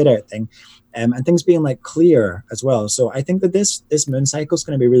shit out thing, and things being like clear as well. So I think that this moon cycle is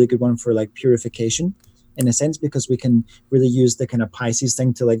going to be a really good one for like purification in a sense, because we can really use the kind of Pisces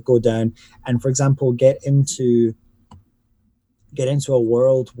thing to like go down and, for example, get into a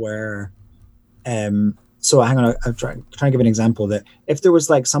world where so hang on, I'm trying to give an example that if there was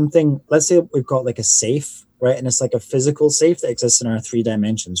like something, let's say we've got like a safe, right? And it's like a physical safe that exists in our 3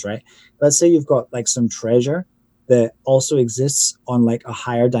 dimensions, right? Let's say you've got like some treasure that also exists on like a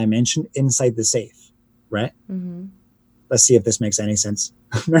higher dimension inside the safe, right? Mm-hmm. Let's see if this makes any sense.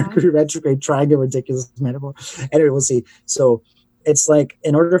 Mercury retrograde, trying a ridiculous metaphor. Anyway, we'll see. So it's like,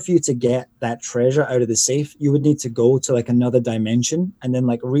 in order for you to get that treasure out of the safe, you would need to go to like another dimension and then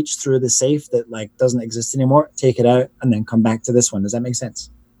like reach through the safe that like doesn't exist anymore, take it out, and then come back to this one. Does that make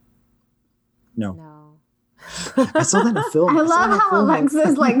sense? No. I saw that in a film. I love how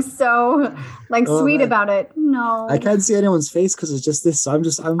Alexa's like so like sweet about it. No, I can't see anyone's face because it's just this. So I'm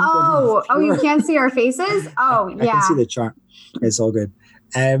you can't see our faces. Oh, I can see the chart. It's all good.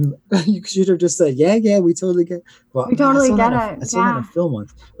 You should have just said, yeah, we totally get. But we totally get it. I saw that in a film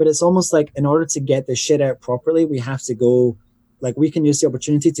once, but it's almost like in order to get the shit out properly, we have to go. Like we can use the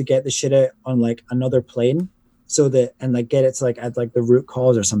opportunity to get the shit out on like another plane, so that and like get it to like at like the root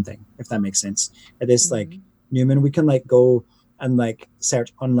cause or something, if that makes sense. At this like Newman, we can like go and like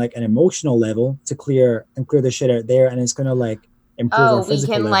search on like an emotional level to clear the shit out there, and it's gonna like improve our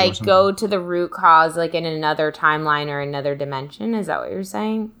physical level. We can like go to the root cause like in another timeline or another dimension. Is that what you're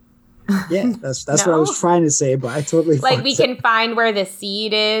saying? Yeah, that's what I was trying to say, but I totally like we can find where the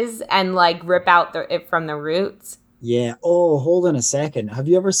seed is and like rip out it from the roots. Yeah. Oh, hold on a second. Have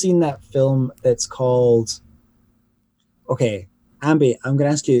you ever seen that film that's called? Okay, Ambi, I'm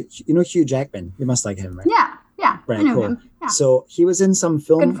gonna ask you. You know Hugh Jackman? You must like him, right? Yeah. Right. I know cool. him. Yeah. So he was in some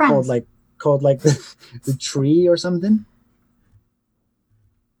film called the Tree or something.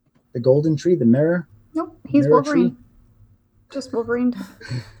 The Golden Tree, the Mirror. Nope, he's Mirror Wolverine. Tree? Just Wolverine.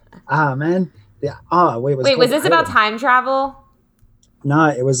 Man. Yeah. Wait, was this about time travel? Nah,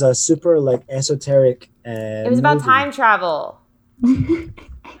 it was a super like esoteric. It was about time travel.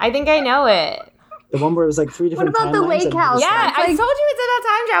 I think I know it. The one where it was like 3 different. What about the lake house? Yeah, I told you it's about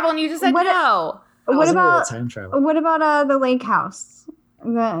time travel, and you just said no. What about time travel? What about the lake house?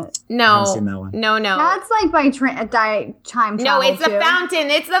 No, I haven't seen that one. No. That's like by time travel. No, it's too. the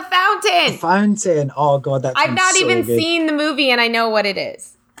fountain. It's the fountain. The fountain. Oh god, that. I've not so even good. seen the movie, and I know what it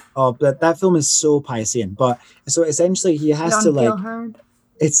is. Oh, but that film is so Piscean. But so essentially, he has Don't to feel like. heard.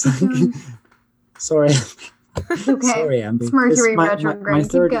 It's like. Sorry. Okay. Sorry, Ambi. It's Mercury my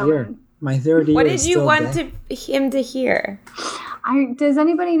retrograde. third Keep going. year. My third year. What is did you still want there. him to hear? Does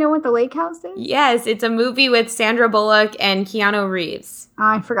anybody know what the lake house is? Yes, it's a movie with Sandra Bullock and Keanu Reeves.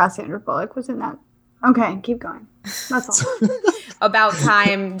 I forgot Sandra Bullock was in that. Okay, keep going. That's all. About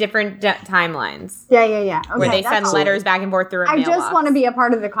different timelines. Yeah. Okay, Where they send that's all. letters back and forth through a I just mailbox. want to be a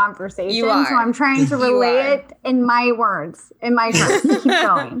part of the conversation, You are. so I'm trying to You relay are. it in my words, in my terms. Keep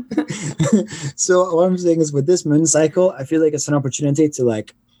going. So what I'm saying is, with this moon cycle, I feel like it's an opportunity to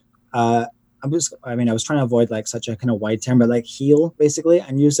like. I was trying to avoid like such a kind of wide term, but like heal basically,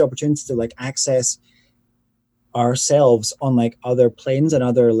 and use the opportunity to like access ourselves on like other planes and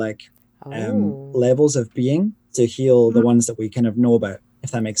other like levels of being to heal the ones that we kind of know about,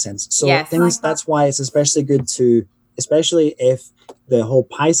 if that makes sense. So Yes. that's why it's especially good to, especially if the whole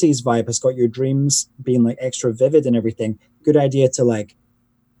Pisces vibe has got your dreams being like extra vivid and everything, good idea to like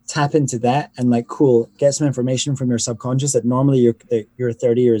tap into that and like get some information from your subconscious that normally your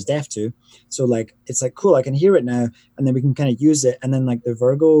 30 years deaf to. So like it's like cool, I can hear it now, and then we can kind of use it. And then like the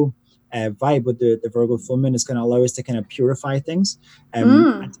Virgo vibe with the Virgo full moon is going to allow us to kind of purify things and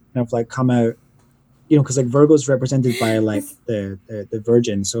kind of like come out, because like Virgo is represented by like the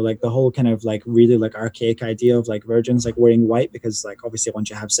virgin. So like the whole kind of like really like archaic idea of like virgins like wearing white, because like obviously once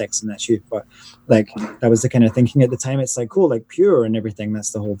you have sex and that's you, but like that was the kind of thinking at the time. It's like cool, like pure and everything.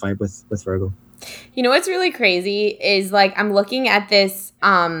 That's the whole vibe with Virgo. You know what's really crazy is like I'm looking at this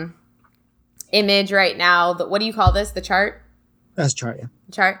image right now. What do you call this? The chart? That's chart, yeah.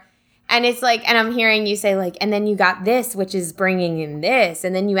 Chart. And it's like, and I'm hearing you say like, and then you got this, which is bringing in this,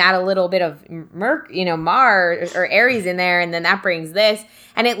 and then you add a little bit of Mars or Aries in there, and then that brings this.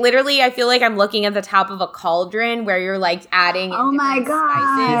 And it literally, I feel like I'm looking at the top of a cauldron where you're like adding Oh my different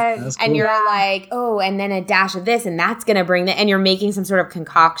God. spices, Cool. and you're like, oh, and then a dash of this, and that's gonna bring that, and you're making some sort of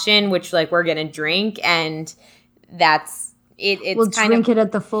concoction, which like we're gonna drink, and that's it. It's We'll kind drink of, it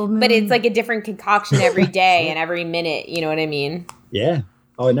at the full moon. but it's like a different concoction every day and every minute. You know what I mean? Yeah.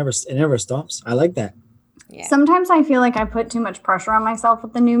 Oh, it never stops. I like that. Yeah. Sometimes I feel like I put too much pressure on myself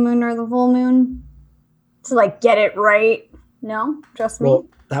with the new moon or the full moon to like get it right. No, just me. Well,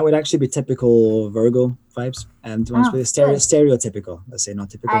 that would actually be typical Virgo vibes, and to be honest with you, good. stereotypical. Let's say not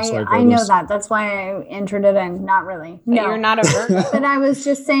typical. Sorry, I know Virgos. that. That's why I entered it in. Not really. But you're not a Virgo. But I was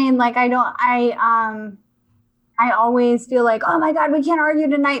just saying, like, I always feel like, oh my God, we can't argue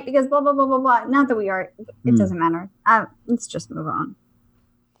tonight because blah, blah, blah, blah, blah. Not that we are. It doesn't matter. Let's just move on.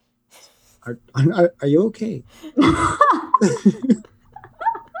 Are you okay?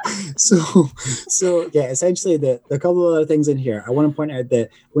 So yeah, essentially the couple of other things in here. I want to point out that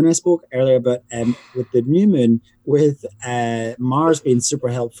when I spoke earlier about with the new moon, with Mars being super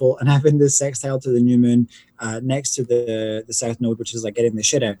helpful and having this sextile to the new moon next to the south node, which is like getting the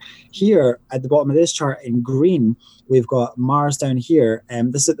shit out. Here at the bottom of this chart in green, we've got Mars down here,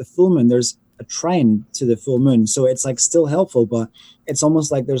 and this is at the full moon. There's a trine to the full moon, so it's like still helpful, but it's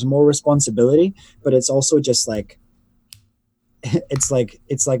almost like there's more responsibility, but it's also just like it's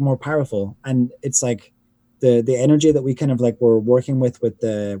like more powerful, and it's like the energy that we kind of like were working with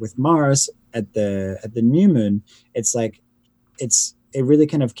Mars at the new moon. It's like it really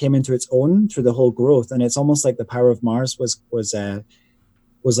kind of came into its own through the whole growth, and it's almost like the power of Mars was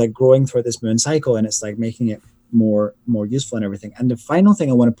like growing throughout this moon cycle, and it's like making it more useful and everything. And the final thing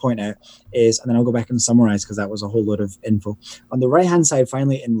I want to point out is, and then I'll go back and summarize because that was a whole load of info. On the right hand side,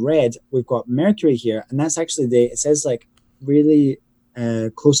 finally in red, we've got Mercury here, and that's actually it says like really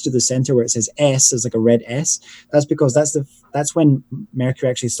close to the center where it says S is like a red S. That's because that's when Mercury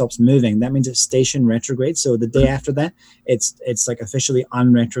actually stops moving. That means it's station retrograde. So the day after that, it's like officially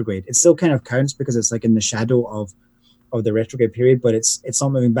unretrograde. It still kind of counts because it's like in the shadow of the retrograde period, but it's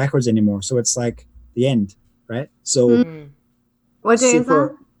not moving backwards anymore. So it's like the end. Right, so what day is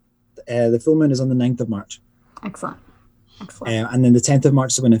that? The full moon is on the 9th of March. Excellent. And then the 10th of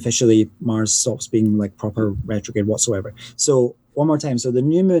March is when officially Mars stops being like proper retrograde whatsoever. So one more time. So the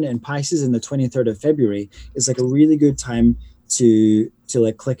new moon in Pisces in the 23rd of February is like a really good time to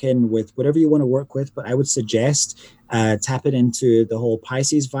like click in with whatever you want to work with. But I would suggest tapping into the whole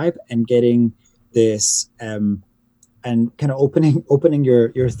Pisces vibe and getting this and kind of opening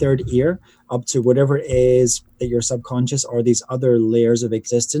your third ear up to whatever it is that your subconscious or these other layers of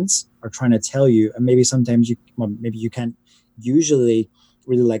existence are trying to tell you. And maybe sometimes maybe you can't usually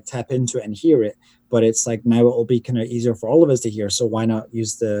really like tap into it and hear it, but it's like now it will be kind of easier for all of us to hear. So why not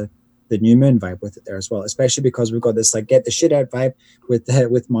use the new moon vibe with it there as well, especially because we've got this like get the shit out vibe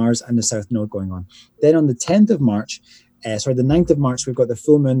with Mars and the South Node going on. Then on the 10th of March, the 9th of March, we've got the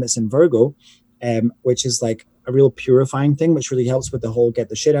full moon that's in Virgo, which is like a real purifying thing, which really helps with the whole get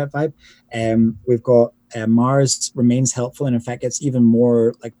the shit out vibe. We've got Mars remains helpful, and in fact it's even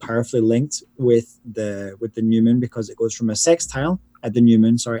more like powerfully linked with the new moon, because it goes from a sextile at the new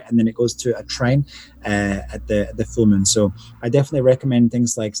moon, and then it goes to a trine at the full moon. So I definitely recommend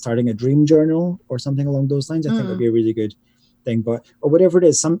things like starting a dream journal or something along those lines. I think would be a really good thing, or whatever it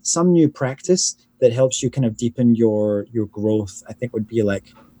is, some new practice that helps you kind of deepen your growth, I think would be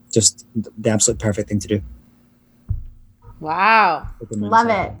like just the absolute perfect thing to do. Wow. Love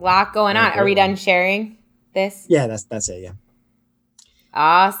it. A lot going on. Are we done sharing this? Yeah, that's it. Yeah.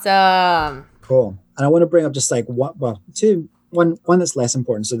 Awesome. Cool. And I want to bring up just like one that's less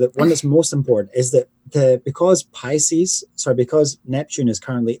important. So the one that's most important is that because Neptune is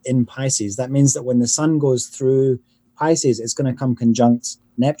currently in Pisces, that means that when the sun goes through Pisces, it's going to come conjunct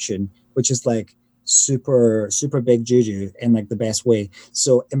Neptune, which is like super, super big juju in like the best way.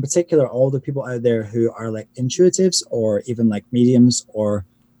 So in particular, all the people out there who are like intuitives or even like mediums or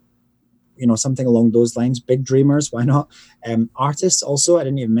something along those lines, big dreamers, why not? Artists also, I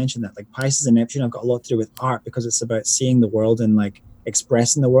didn't even mention that, like Pisces and Neptune have got a lot to do with art, because it's about seeing the world and like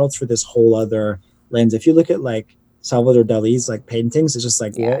expressing the world through this whole other lens. If you look at like Salvador Dali's like paintings, it's just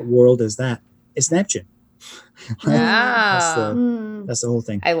like, what world is that? It's Neptune. That's the whole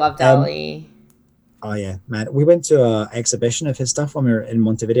thing. I love Dali. Oh yeah, man. We went to an exhibition of his stuff when we were in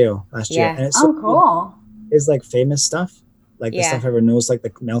Montevideo last year. And it's cool. It's like famous stuff. Like the stuff everyone knows, like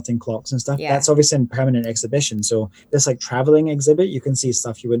the melting clocks and stuff. Yeah. That's obviously in permanent exhibition. So this like traveling exhibit, you can see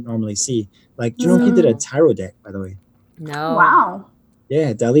stuff you wouldn't normally see. Like, do you know he did a tarot deck, by the way? No. Wow.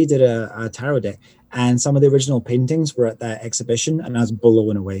 Yeah, Dali did a tarot deck. And some of the original paintings were at that exhibition, and I was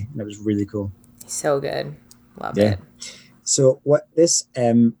blown away. And it was really cool. So good. Love it. So what this,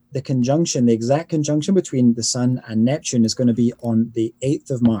 the exact conjunction between the sun and Neptune is going to be on the 8th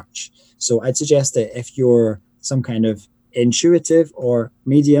of March. So I'd suggest that if you're some kind of intuitive or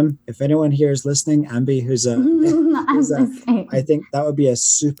medium, if anyone here is listening, Ambi, I think that would be a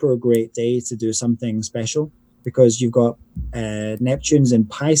super great day to do something special, because you've got Neptune's in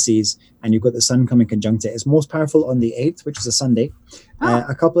Pisces and you've got the sun coming conjunct it. It's most powerful on the 8th, which is a Sunday.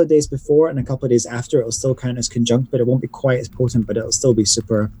 A couple of days before and a couple of days after, it'll still count as conjunct, but it won't be quite as potent, but it'll still be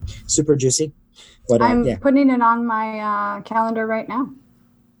super, super juicy. But I'm putting it on my calendar right now.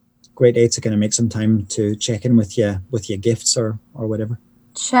 Great day to kind of make some time to check in with your gifts or whatever.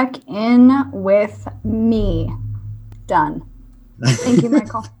 Check in with me. Done. Thank you,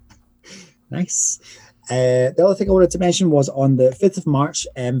 Michael. Nice. The other thing I wanted to mention was on the 5th of March,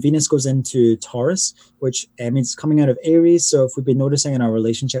 Venus goes into Taurus, which means coming out of Aries. So if we've been noticing in our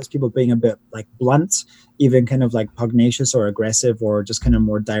relationships, people being a bit like blunt, even kind of like pugnacious or aggressive or just kind of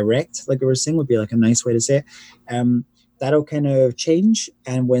more direct, like we were saying, would be like a nice way to say it. That'll kind of change.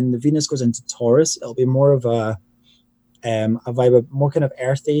 And when the Venus goes into Taurus, it'll be more of a vibe of more kind of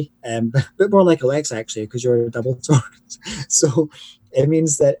earthy, a bit more like Alexa, actually, because you're a double Taurus. So it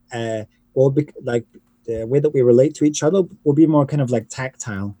means that we'll be like, the way that we relate to each other will be more kind of like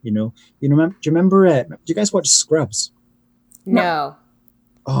tactile, do you remember do you guys watch Scrubs? No.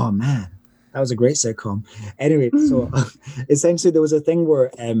 Oh man, that was a great sitcom. Anyway, so essentially there was a thing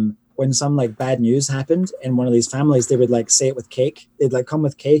where when some like bad news happened in one of these families, they would like say it with cake. They'd like come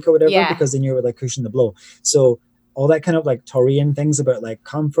with cake or whatever, because they knew it would like cushion the blow. So all that kind of like Taurian things about like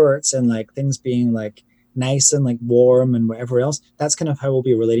comforts and like things being like nice and like warm and whatever else, that's kind of how we'll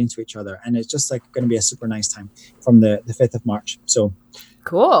be relating to each other. And it's just like going to be a super nice time from the 5th of March. So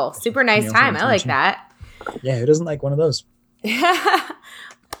cool. Super nice time. I like that. Yeah, who doesn't like one of those?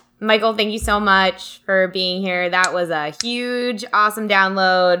 Michael, thank you so much for being here. That was a huge, awesome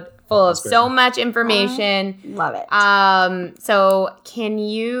download full of so much information. Love it. So can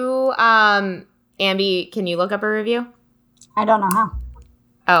you, Ambi, can you look up a review? I don't know how.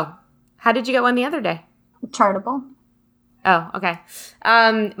 Oh, how did you get one the other day? Chartable. Oh, okay.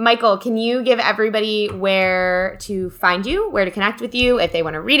 Michael, can you give everybody where to find you, where to connect with you, if they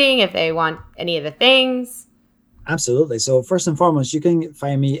want a reading, if they want any of the things? Absolutely. So first and foremost, you can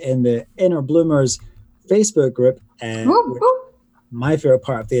find me in the Inner Bloomers Facebook group. my favorite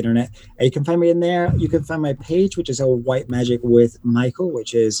part of the internet. You can find me in there. You can find my page, which is White Magic with Michael,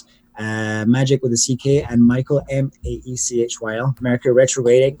 which is Magic with a CK and Michael Maechyl. Mercury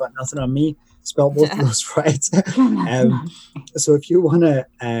retrograding, got nothing on me. Spelled both of those right. So if you wanna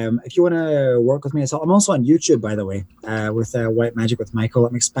work with me, so I'm also on YouTube, by the way, with White Magic with Michael.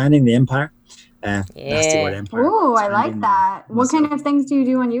 I'm expanding the empire. That's the word, empire. Ooh, I like that. What kind of things do you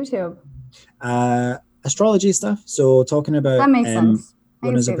do on YouTube? Astrology stuff. So talking about that makes sense.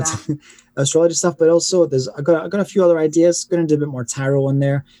 Astrology stuff, but also I got a few other ideas. Going to do a bit more tarot in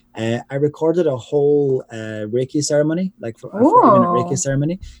there. I recorded a whole Reiki ceremony, like for a 40-minute Reiki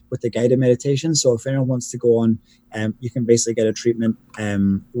ceremony with the guided meditation. So if anyone wants to go on, you can basically get a treatment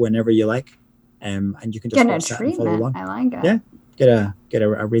whenever you like, and you can just watch that and follow along. I like it. Yeah. Get a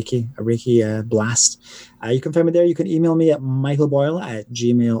Reiki blast. You can find me there. You can email me at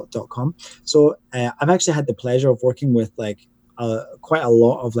michaelboyle@gmail.com. So I've actually had the pleasure of working with like quite a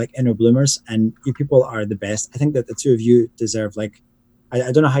lot of like inner bloomers, and you people are the best. I think that the two of you deserve like,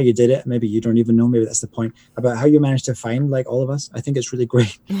 I don't know how you did it. Maybe you don't even know. Maybe that's the point about how you managed to find like all of us. I think it's really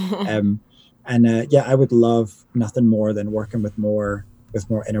great. I would love nothing more than working with more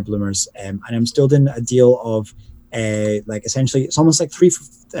inner bloomers. And I'm still doing a deal of like essentially it's almost like 4 for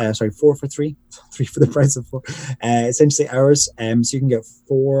 3 for the price of 4 essentially hours, so you can get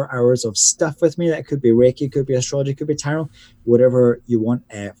 4 hours of stuff with me. That could be Reiki, could be astrology, could be tarot, whatever you want,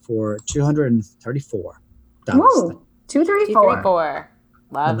 for $234. Ooh, 234.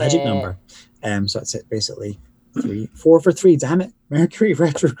 Love the magic number. So that's it, basically 4 for 3. Damn it, Mercury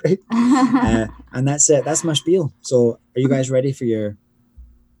retrograde. And that's it. That's my spiel. So are you guys ready for your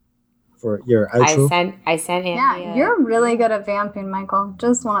outro? I sent Andy. Yeah, you're really good at vamping, Michael.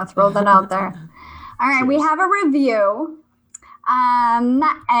 Just want to throw that out there. All right, we have a review.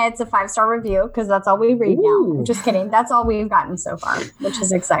 It's a 5-star review because that's all we read now. Just kidding. That's all we've gotten so far, which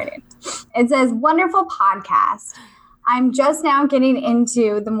is exciting. It says, wonderful podcast. I'm just now getting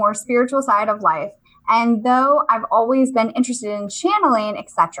into the more spiritual side of life. And though I've always been interested in channeling,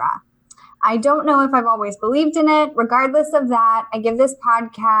 etc., I don't know if I've always believed in it. Regardless of that, I give this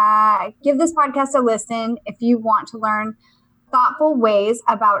podcast a listen if you want to learn thoughtful ways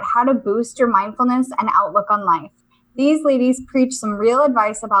about how to boost your mindfulness and outlook on life. These ladies preach some real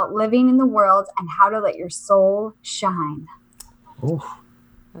advice about living in the world and how to let your soul shine. Oh,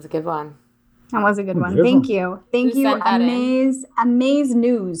 that's a good one. That was a good one. Beautiful. Thank you. Thank you. Amaze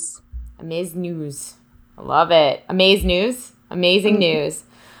News. Amaze News. I love it. Amaze News. Amazing news.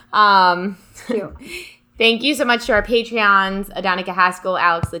 Thank you so much to our Patreons, Adonica Haskell,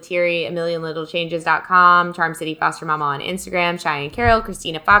 Alex Letieri, AmillionLittleChanges.com, Charm City Foster Mama on Instagram, Cheyenne Carroll,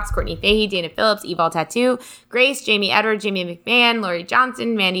 Christina Fox, Courtney Fahey, Dana Phillips, Evil Tattoo, Grace, Jamie Edward, Jamie McMahon, Lori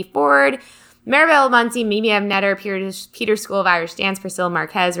Johnson, Mandy Ford, Maribel Muncie, Mimi Evnetter, Peter School of Irish Dance, Priscilla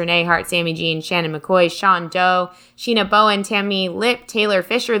Marquez, Renee Hart, Sammy Jean, Shannon McCoy, Sean Doe, Sheena Bowen, Tammy Lip, Taylor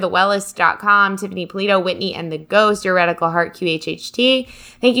Fisher, TheWellist.com, Tiffany Polito, Whitney and the Ghost, Your Radical Heart, QHHT.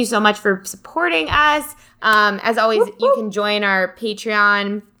 Thank you so much for supporting us. As always, you can join our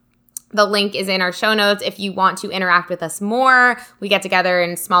Patreon. The link is in our show notes. If you want to interact with us more, we get together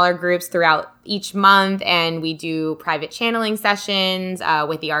in smaller groups throughout each month, and we do private channeling sessions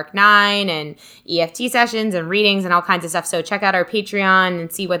with the Arc-9 and EFT sessions and readings and all kinds of stuff. So check out our Patreon and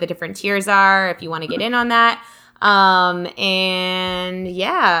see what the different tiers are if you want to get in on that. Come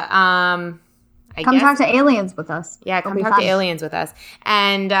talk to aliens with us. Yeah, come talk to aliens with us.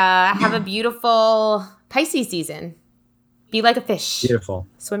 And have a beautiful Pisces season. Be like a fish. Beautiful.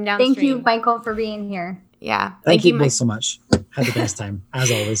 Swim downstream. Thank you, Michael, for being here. Yeah. Thank you both so much. Had the best time, as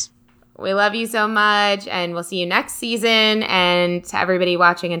always. We love you so much, and we'll see you next season. And to everybody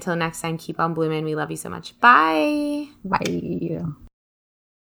watching, until next time, keep on blooming. We love you so much. Bye. Bye.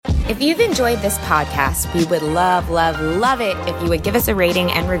 If you've enjoyed this podcast, we would love, love, love it if you would give us a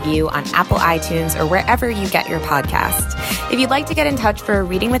rating and review on Apple iTunes or wherever you get your podcasts. If you'd like to get in touch for a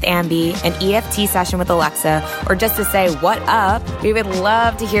reading with Ambi, an EFT session with Alexa, or just to say what up, we would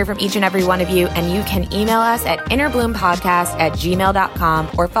love to hear from each and every one of you, and you can email us at innerbloom.podcast@gmail.com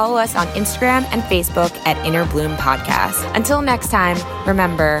or follow us on Instagram and Facebook at Innerbloom Podcast. Until next time,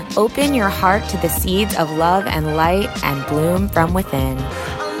 remember, open your heart to the seeds of love and light and bloom from within.